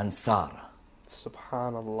and Sarah.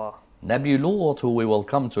 Subhanallah. Nabi Lut, who we will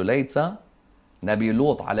come to later, Nabi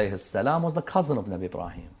Lut alayhi salam was the cousin of Nabi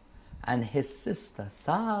Ibrahim. And his sister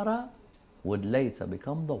Sarah would later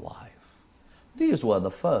become the wife. These were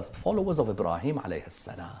the first followers of Ibrahim alayhi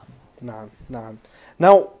salam. Naam.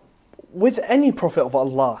 Now, with any prophet of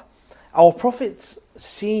Allah, our prophets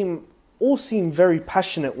all seem very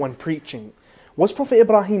passionate when preaching. Was Prophet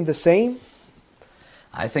Ibrahim the same?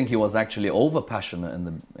 I think he was actually over passionate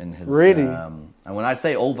in his. Really? And when I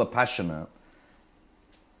say over passionate,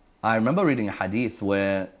 I remember reading a hadith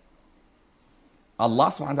where Allah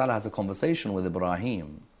subhanahu wa ta'ala has a conversation with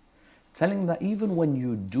Ibrahim, telling that even when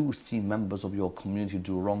you do see members of your community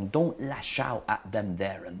do wrong, don't lash out at them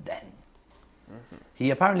there and then.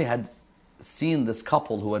 He apparently had seen this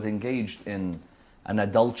couple who had engaged in an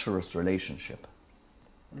adulterous relationship.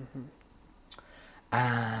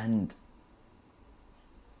 And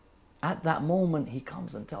at that moment, he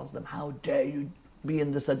comes and tells them, how dare you be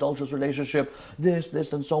in this adulterous relationship,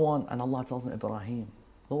 this, and so on. And Allah tells him, Ibrahim,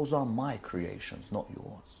 those are my creations, not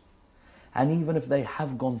yours. And even if they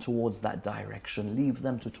have gone towards that direction, leave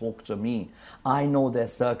them to talk to me. I know their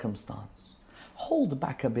circumstance. Hold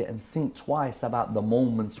back a bit and think twice about the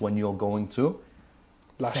moments when you're going to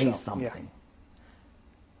say something.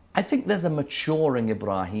 Yeah. I think there's a maturing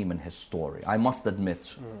Ibrahim in his story, I must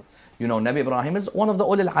admit. You know, Nabi Ibrahim is one of the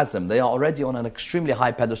Ulul Azm. They are already on an extremely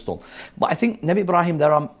high pedestal. But I think Nabi Ibrahim,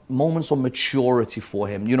 there are moments of maturity for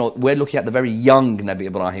him. You know, we're looking at the very young Nabi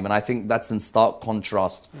Ibrahim, and I think that's in stark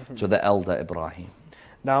contrast to the elder Ibrahim.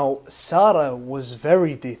 Now, Sarah was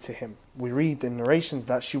very dear to him. We read in narrations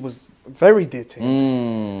that she was very dear to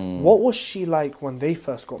him. What was she like when they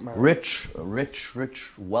first got married? Rich,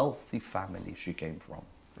 wealthy family she came from.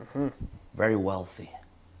 Very wealthy.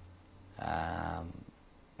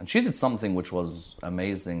 And she did something which was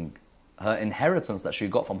amazing. Her inheritance that she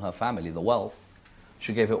got from her family, the wealth,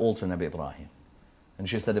 she gave it all to Nabi Ibrahim. And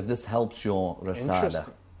she said, if this helps your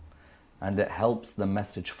risala, and it helps the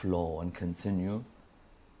message flow and continue,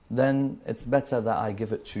 then it's better that I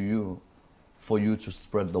give it to you for you to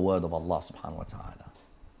spread the word of Allah subhanahu wa ta'ala.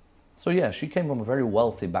 So yeah, she came from a very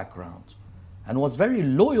wealthy background and was very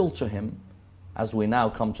loyal to him, as we now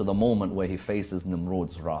come to the moment where he faces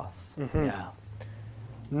Nimrod's wrath. Yeah.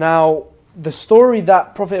 Now, the story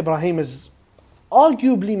that Prophet Ibrahim is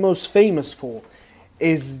arguably most famous for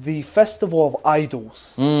is the Festival of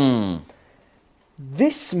Idols.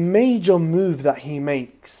 This major move that he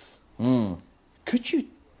makes, could you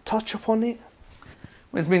touch upon it?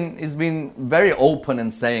 He's been very open in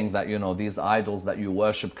saying that, these idols that you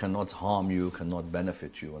worship cannot harm you, cannot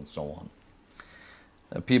benefit you, and so on.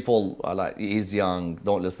 People are like, he's young,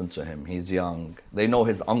 don't listen to him, he's young. They know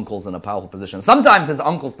his uncle's in a powerful position. Sometimes his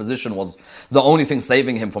uncle's position was the only thing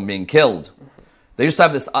saving him from being killed. They used to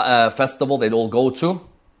have this festival they'd all go to.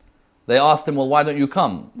 They asked him, well, why don't you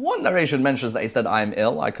come? One narration mentions that he said, I'm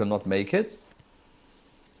ill, I cannot make it.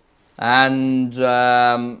 And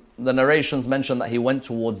the narrations mention that he went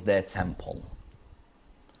towards their temple.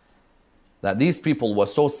 That these people were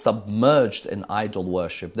so submerged in idol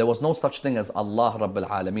worship. There was no such thing as Allah Rabbil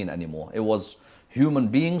Alameen anymore. It was human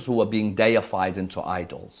beings who were being deified into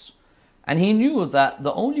idols. And he knew that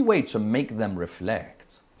the only way to make them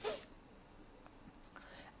reflect,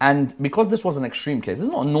 and because this was an extreme case, this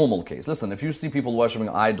is not a normal case. Listen, if you see people worshipping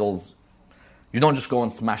idols, you don't just go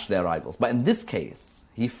and smash their idols. But in this case,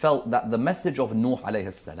 he felt that the message of Nuh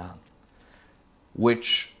alayhi salam,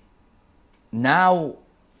 which now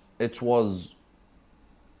it was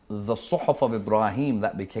the Suhuf of Ibrahim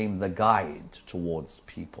that became the guide towards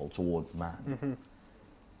people, towards man.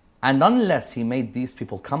 And unless he made these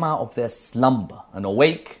people come out of their slumber and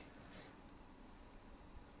awake,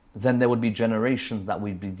 then there would be generations that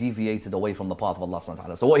would be deviated away from the path of Allah subhanahu wa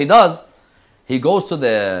ta'ala. So what he does, he goes to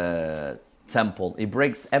the temple, he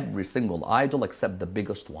breaks every single idol except the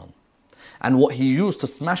biggest one. And what he used to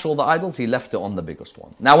smash all the idols, he left it on the biggest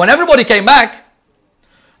one. Now when everybody came back,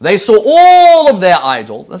 they saw all of their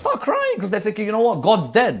idols and start crying because they're thinking, you know what, God's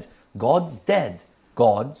dead. God's dead.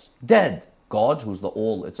 God's dead. God, who's the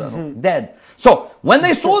all eternal, dead. So when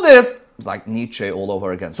they saw this, it's like Nietzsche all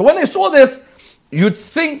over again. So when they saw this, you'd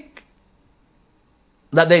think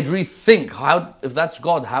that they'd rethink, how, if that's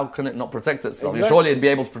God, how can it not protect itself? Exactly. Surely it'd be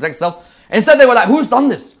able to protect itself. Instead they were like, who's done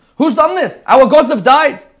this? Who's done this? Our gods have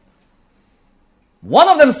died. One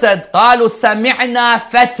of them said, قالوا سمعنا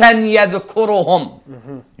فتى يذكرهم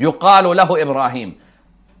يقال له إبراهيم.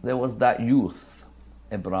 There was that youth,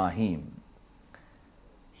 Ibrahim.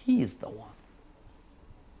 He is the one.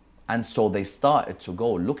 And so they started to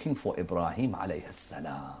go looking for Ibrahim alayhi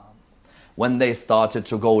salam. When they started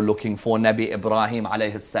to go looking for Nabi Ibrahim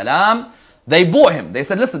alayhi salam, they bought him. They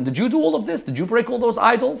said, listen, did you do all of this? Did you break all those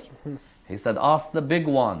idols? He said, ask the big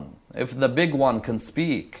one. If the big one can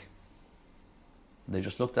speak. They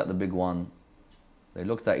just looked at the big one. They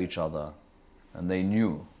looked at each other. And they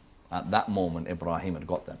knew at that moment Ibrahim had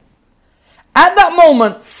got them. At that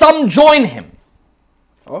moment, some join him.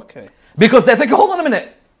 Okay. Because they're thinking, hold on a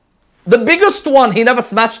minute. The biggest one, he never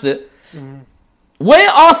smashed it. We're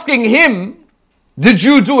asking him, did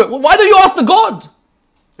you do it? Well, why don't you ask the God?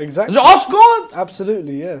 Exactly. Ask God.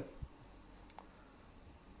 Absolutely, yeah.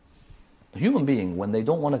 A human being, when they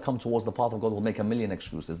don't want to come towards the path of God, will make a million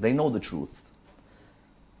excuses. They know the truth.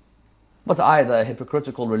 But either a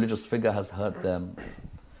hypocritical religious figure has hurt them,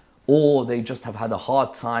 or they just have had a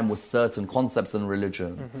hard time with certain concepts in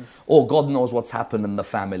religion, or God knows what's happened in the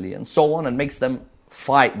family, and so on, and makes them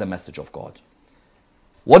fight the message of God.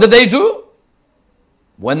 What did they do?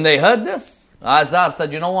 When they heard this, Azar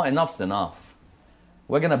said, you know what, enough's enough.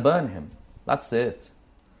 We're going to burn him. That's it.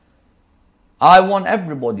 I want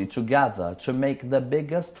everybody to gather to make the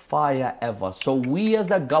biggest fire ever. So we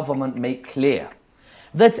as a government make clear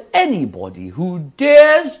that anybody who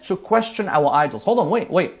dares to question our idols, hold on,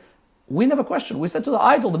 wait. We never questioned. We said to the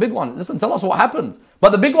idol, the big one, listen, tell us what happened.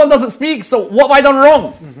 But the big one doesn't speak, so what have I done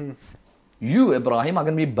wrong? You, Ibrahim, are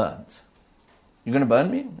going to be burnt. You're going to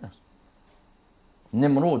burn me? Yes.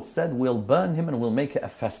 Nimrod said, we'll burn him and we'll make it a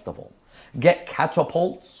festival. Get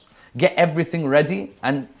catapults, get everything ready.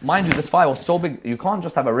 And mind you, this fire was so big, you can't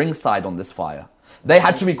just have a ringside on this fire. They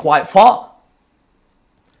had to be quite far.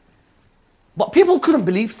 But people couldn't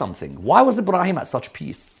believe something. Why was Ibrahim at such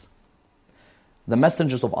peace? The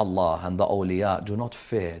messengers of Allah and the awliya do not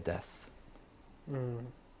fear death.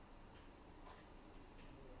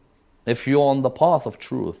 If you're on the path of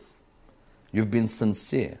truth, you've been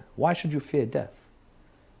sincere, why should you fear death?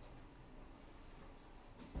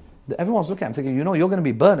 Everyone's looking at him thinking, you know, you're going to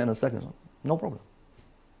be burned in a second. No problem.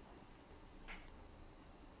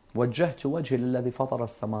 وَجَّهْتُ وَجْهِي لِلَّذِي فَطَرَ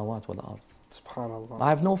السَّمَاوَاتِ وَالْأَرْضِ. Subhanallah. I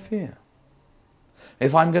have no fear.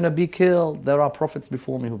 If I'm going to be killed, there are prophets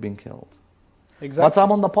before me who've been killed. Exactly. But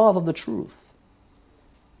I'm on the path of the truth.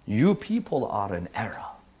 You people are in error.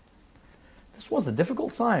 This was a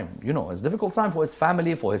difficult time. You know, it's a difficult time for his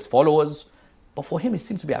family, for his followers. But for him, he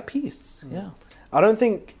seemed to be at peace. Yeah. I don't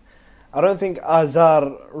think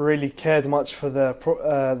Azar really cared much for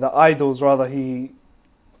the idols. Rather, he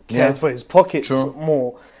cared for his pockets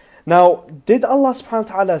more. Now, did Allah subhanahu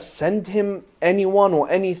wa ta'ala send him anyone or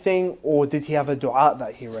anything, or did he have a dua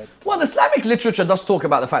that he read? Well, Islamic literature does talk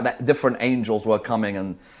about the fact that different angels were coming,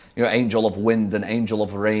 and you know, angel of wind and angel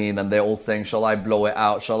of rain, and they're all saying, shall I blow it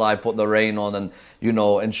out? Shall I put the rain on and, you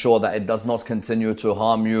know, ensure that it does not continue to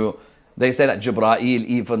harm you? They say that Jibreel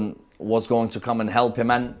even was going to come and help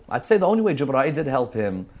him, and I'd say the only way Jibreel did help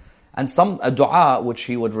him, and a dua which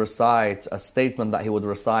he would recite, a statement that he would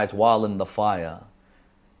recite while in the fire,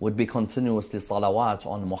 would be continuously salawat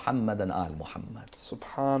on Muhammad and Al Muhammad.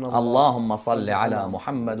 Subhanallah. Allahumma salli ala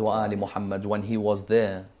Muhammad wa Ali Muhammad, when he was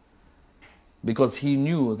there. Because he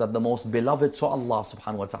knew that the most beloved to Allah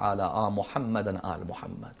subhanahu wa ta'ala are Muhammad and Al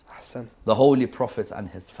Muhammad. Ahsan. The Holy Prophet and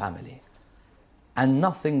his family. And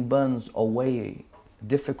nothing burns away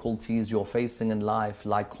difficulties you're facing in life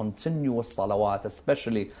like continuous salawat,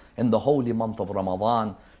 especially in the holy month of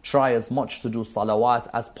Ramadan. Try as much to do salawat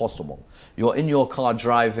as possible. You're in your car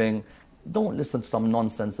driving, don't listen to some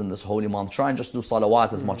nonsense in this holy month. Try and just do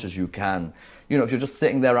salawat as much as you can. You know, if you're just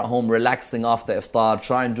sitting there at home relaxing after iftar,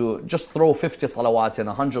 try and just throw 50 salawat in,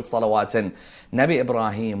 100 salawat in. Nabi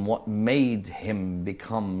Ibrahim, what made him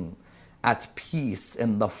become at peace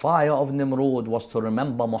in the fire of Nimrod was to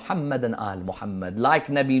remember Muhammad and Al Muhammad. Like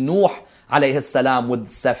Nabi Nuh alayhi salam with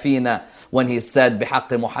Safina, when he said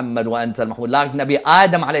بِحَقِّ Muhammad wa anta al-Mahmud. Like Nabi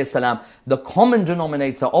Adam alayhi salam, the common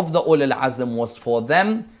denominator of the Ulul Azm was for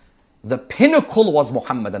them, the pinnacle was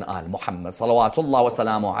Muhammad and Al Muhammad. Salawatullah wa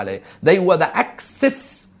salamu alayhi. They were the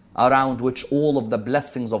axis around which all of the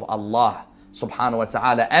blessings of Allah subhanahu wa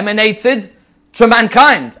ta'ala emanated to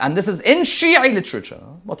mankind. And this is in Shi'i literature,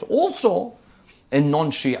 but also in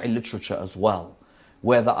non-Shi'i literature as well,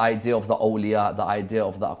 where the idea of the awliya, the idea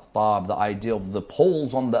of the aqtab, the idea of the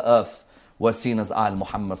poles on the earth were seen as Al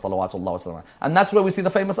Muhammad salawatullah wa sallam. And that's where we see the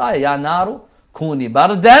famous ayah, Ya naru kuni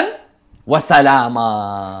bardan wa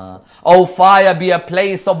salama. Oh fire, be a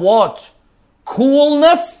place of what?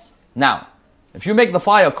 Coolness. Now, if you make the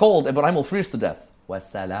fire cold, Ibrahim will freeze to death. Wa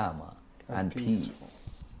salama, and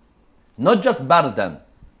peace. Not just bardan.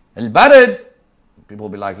 Al-barad, people will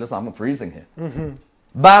be like, listen, I'm freezing here.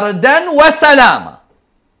 Bardan wa salama.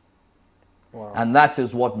 Wow. And that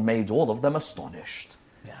is what made all of them astonished.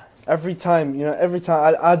 Yeah. Every time,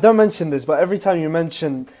 I don't mention this, but every time you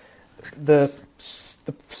mention the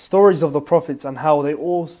stories of the prophets and how they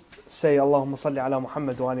all say, Allahumma salli ala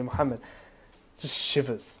Muhammad wa ali Muhammad, just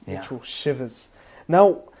shivers, literal shivers.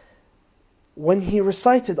 Now, when he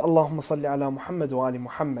recited Allahumma salli ala Muhammad wa ali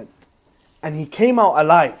Muhammad, and he came out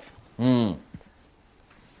alive, they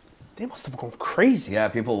must have gone crazy. Yeah,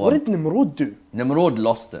 people were. What did Nimrod do? Nimrod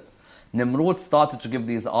lost it. Nimrod started to give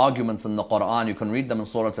these arguments in the Quran. You can read them in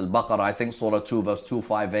Surah Al-Baqarah, I think Surah 2, verse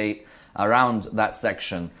 258, around that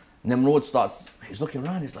section. Nimrod starts, he's looking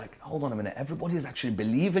around, he's like, hold on a minute, everybody's actually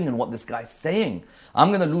believing in what this guy's saying. I'm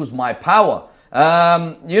going to lose my power.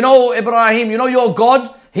 You know, Ibrahim, you know your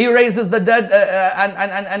God, he raises the dead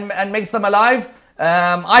and makes them alive.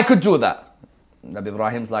 I could do that. Nabi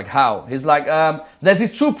Ibrahim's like, how? He's like, there's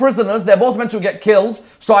these two prisoners, they're both meant to get killed,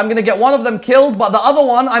 so I'm going to get one of them killed, but the other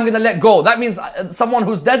one I'm going to let go. That means someone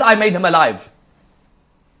who's dead, I made him alive.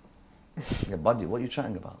 Yeah, buddy, what are you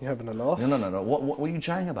chatting about? You having a laugh? No. What are you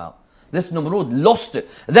chatting about? This Nimrod lost it.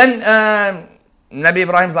 Then Nabi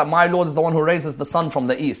Ibrahim's like, my Lord is the one who raises the sun from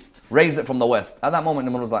the east, raise it from the west. At that moment,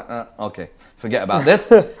 Nimrod was like, okay, forget about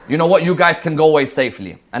this. You know what, you guys can go away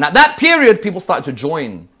safely. And at that period, people started to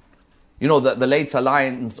join. You know, the later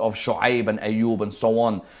lines of Shu'aib and Ayyub and so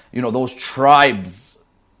on, you know, those tribes,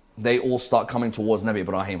 they all start coming towards Nabi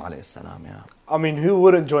Ibrahim alayhi salam, yeah. I mean, who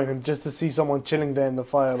wouldn't join him just to see someone chilling there in the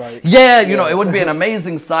fire? Like, you know, it would be an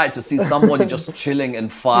amazing sight to see somebody just chilling in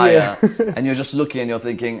fire. And you're just looking and you're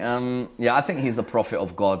thinking, yeah, I think he's a prophet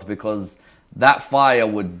of God, because that fire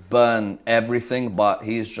would burn everything, but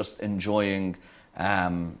he's just enjoying,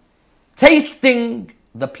 tasting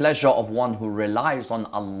the pleasure of one who relies on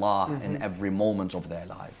Allah in every moment of their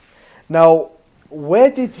life. Now,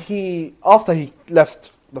 where did he, after he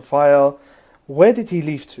left the fire, where did he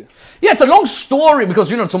leave to? Yeah, it's a long story,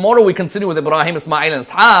 because, you know, tomorrow we continue with Ibrahim, Ismail and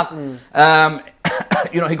Ishaq.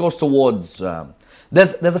 You know, he goes towards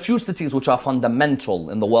There's a few cities which are fundamental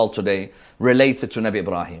in the world today related to Nabi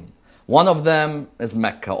Ibrahim. One of them is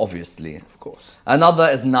Mecca, obviously. Of course. Another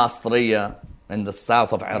is Nasriya in the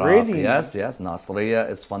south of Iraq. Really? Yes, Nasriya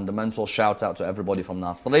is fundamental. Shout out to everybody from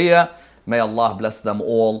Nasriya. May Allah bless them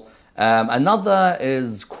all. Another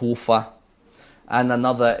is Kufa. And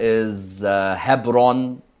another is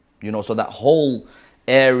Hebron. So that whole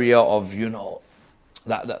area of,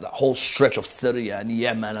 that whole stretch of Syria and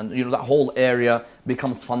Yemen, and that whole area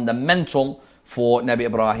becomes fundamental for Nabi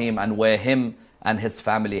Ibrahim and where him and his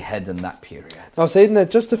family head in that period. Now, Sayyidina,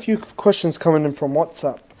 just a few questions coming in from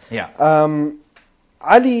WhatsApp. Yeah.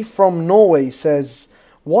 Ali from Norway says,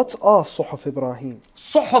 what are Suhuf Ibrahim?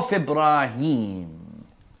 Suhuf Ibrahim.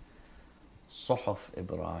 Suhuf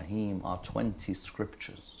Ibrahim are 20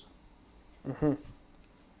 scriptures.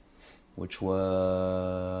 Which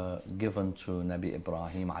were given to Nabi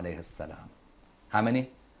Ibrahim alayhi salam. How many?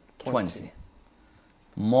 20.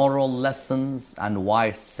 Moral lessons and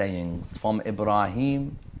wise sayings from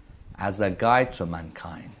Ibrahim as a guide to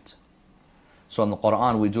mankind. So in the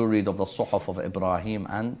Quran we do read of the Suhuf of Ibrahim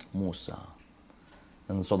and Musa.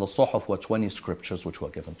 And so the Suhuf were 20 scriptures which were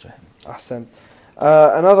given to him. Ahsan.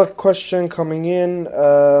 Another question coming in.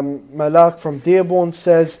 Malak from Dearborn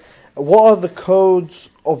says, what are the codes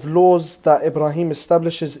of laws that Ibrahim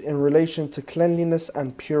establishes in relation to cleanliness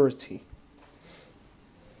and purity?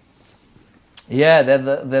 Yeah,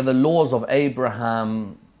 they're the laws of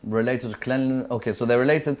Abraham related to cleanliness. Okay, so they're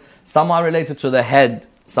related. Some are related to the head,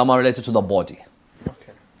 some are related to the body.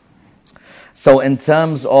 Okay. So in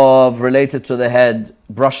terms of related to the head,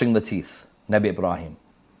 brushing the teeth, Nabi Ibrahim.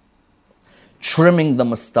 Trimming the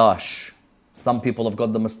moustache. Some people have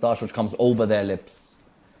got the moustache which comes over their lips.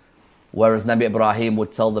 Whereas Nabi Ibrahim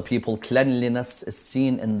would tell the people, cleanliness is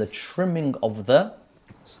seen in the trimming of the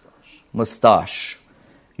moustache.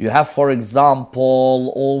 You have, for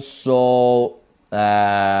example, also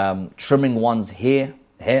trimming one's hair.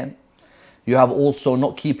 You have also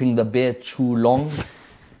not keeping the beard too long.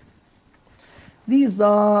 These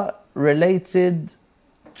are related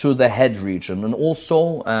to the head region, and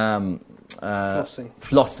also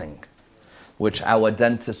flossing, which our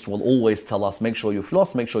dentists will always tell us, make sure you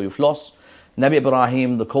floss, make sure you floss. Nabi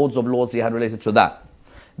Ibrahim, the codes of laws he had related to that.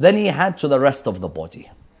 Then he had to the rest of the body.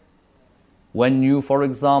 When you, for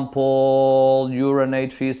example,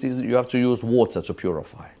 urinate feces, you have to use water to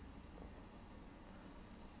purify.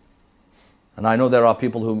 And I know there are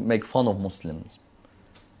people who make fun of Muslims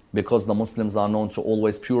because the Muslims are known to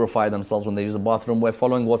always purify themselves when they use the bathroom. We're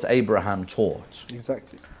following what Abraham taught.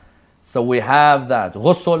 Exactly. So we have that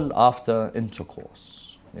ghusl after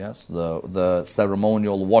intercourse. Yes, the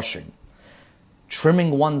ceremonial washing.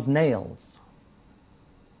 Trimming one's nails.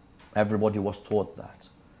 Everybody was taught that.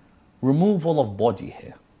 Removal of body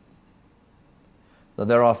hair. That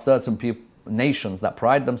there are certain nations that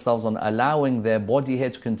pride themselves on allowing their body hair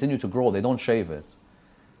to continue to grow. They don't shave it.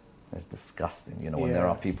 It's disgusting, when there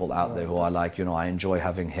are people out there who are like, I enjoy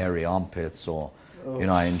having hairy armpits, or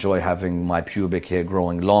I enjoy having my pubic hair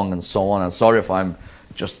growing long and so on. And sorry if I'm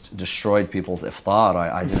just destroyed people's iftar,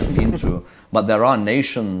 I didn't mean to. But there are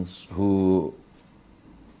nations who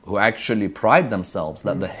actually pride themselves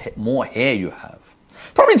that the more hair you have,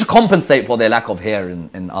 probably to compensate for their lack of hair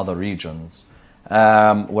in other regions.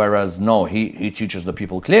 Whereas no, he teaches the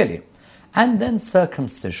people clearly. And then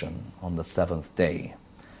circumcision on the 7th day,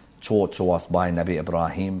 taught to us by Nabi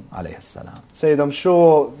Ibrahim alayhi salam. Sayyid, I'm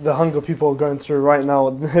sure the hunger people are going through right now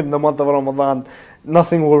in the month of Ramadan,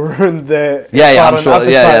 nothing will ruin their I'm sure.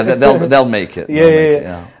 They'll make it.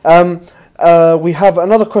 We have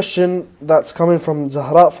another question that's coming from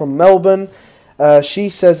Zahra from Melbourne. She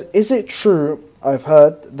says, is it true, I've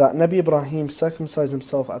heard, that Nabi Ibrahim circumcised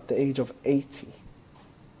himself at the age of 80?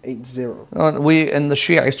 80. We in the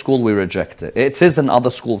Shia school we reject it. It is in other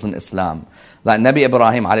schools in Islam that Nabi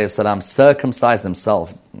Ibrahim alayhi salam circumcised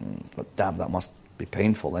himself. But damn, that must be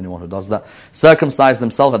painful. Anyone who does that circumcised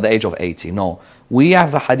himself at the age of 80. No, we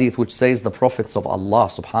have a hadith which says the prophets of Allah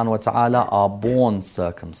subhanahu wa ta'ala are born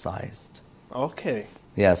circumcised. Okay.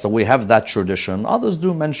 Yeah, so we have that tradition. Others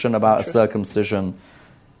do mention about a circumcision,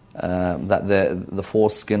 that the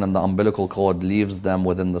foreskin and the umbilical cord leaves them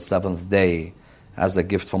within the 7th day as a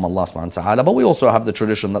gift from Allah subhanahu wa ta'ala. But we also have the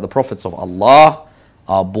tradition that the prophets of Allah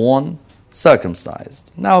are born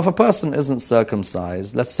circumcised. Now, if a person isn't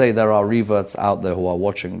circumcised, let's say there are reverts out there who are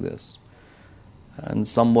watching this, and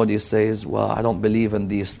somebody says, well, I don't believe in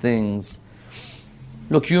these things.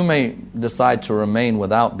 Look, you may decide to remain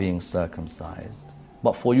without being circumcised,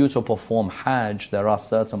 but for you to perform Hajj, there are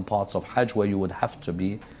certain parts of Hajj where you would have to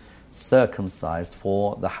be circumcised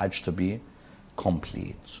for the Hajj to be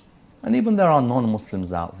complete. And even there are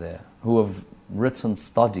non-Muslims out there who have written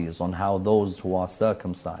studies on how those who are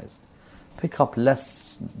circumcised pick up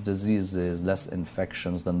less diseases, less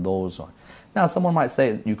infections than those who are. Now, someone might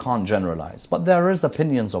say you can't generalize, but there is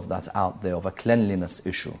opinions of that out there, of a cleanliness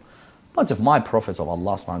issue. But if my Prophet of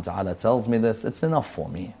Allah subhanahu wa ta'ala tells me this, it's enough for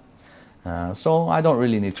me. So I don't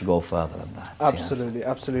really need to go further than that. Absolutely,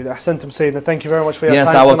 absolutely. Ahsantum Sayyidina, thank you very much for your time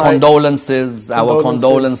Yes, our tonight.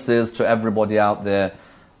 condolences to everybody out there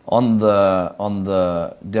on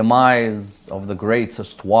the demise of the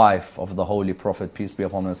greatest wife of the Holy Prophet, peace be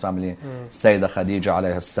upon his family, Sayyidah Khadija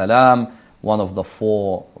alayhi salam, one of the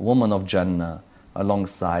 4 women of Jannah,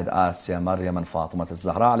 alongside Asya, Maryam and Fatima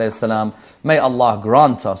al-Zahra alayhi salam. May Allah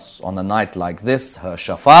grant us on a night like this her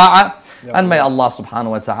shafa'ah, and may Allah subhanahu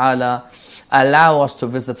wa ta'ala allow us to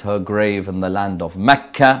visit her grave in the land of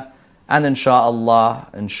Mecca, and inshallah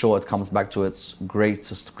ensure it comes back to its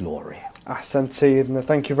greatest glory. Ahsant Sayyidina,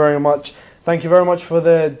 thank you very much. Thank you very much for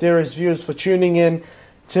the dearest viewers for tuning in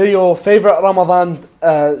to your favorite Ramadan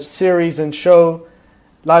series and show,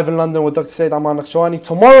 Live in London with Dr. Sayyid Ammar Naqshbani.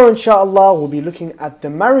 Tomorrow, inshallah, we'll be looking at the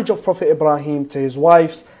marriage of Prophet Ibrahim to his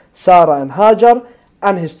wives, Sarah and Hajar,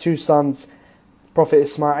 and his 2 sons, Prophet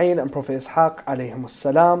Ismail and Prophet Ishaq, alayhim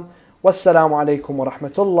as-salam. Wassalamu alaikum wa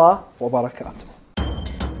rahmatullah wa barakatuh.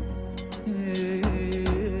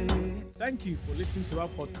 Thank you for listening to our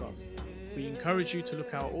podcast. We encourage you to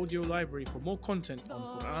look at our audio library for more content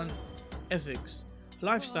on Quran, ethics,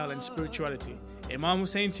 lifestyle and spirituality. Imam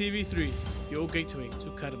Hussein TV3, your gateway to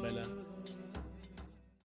Karbala.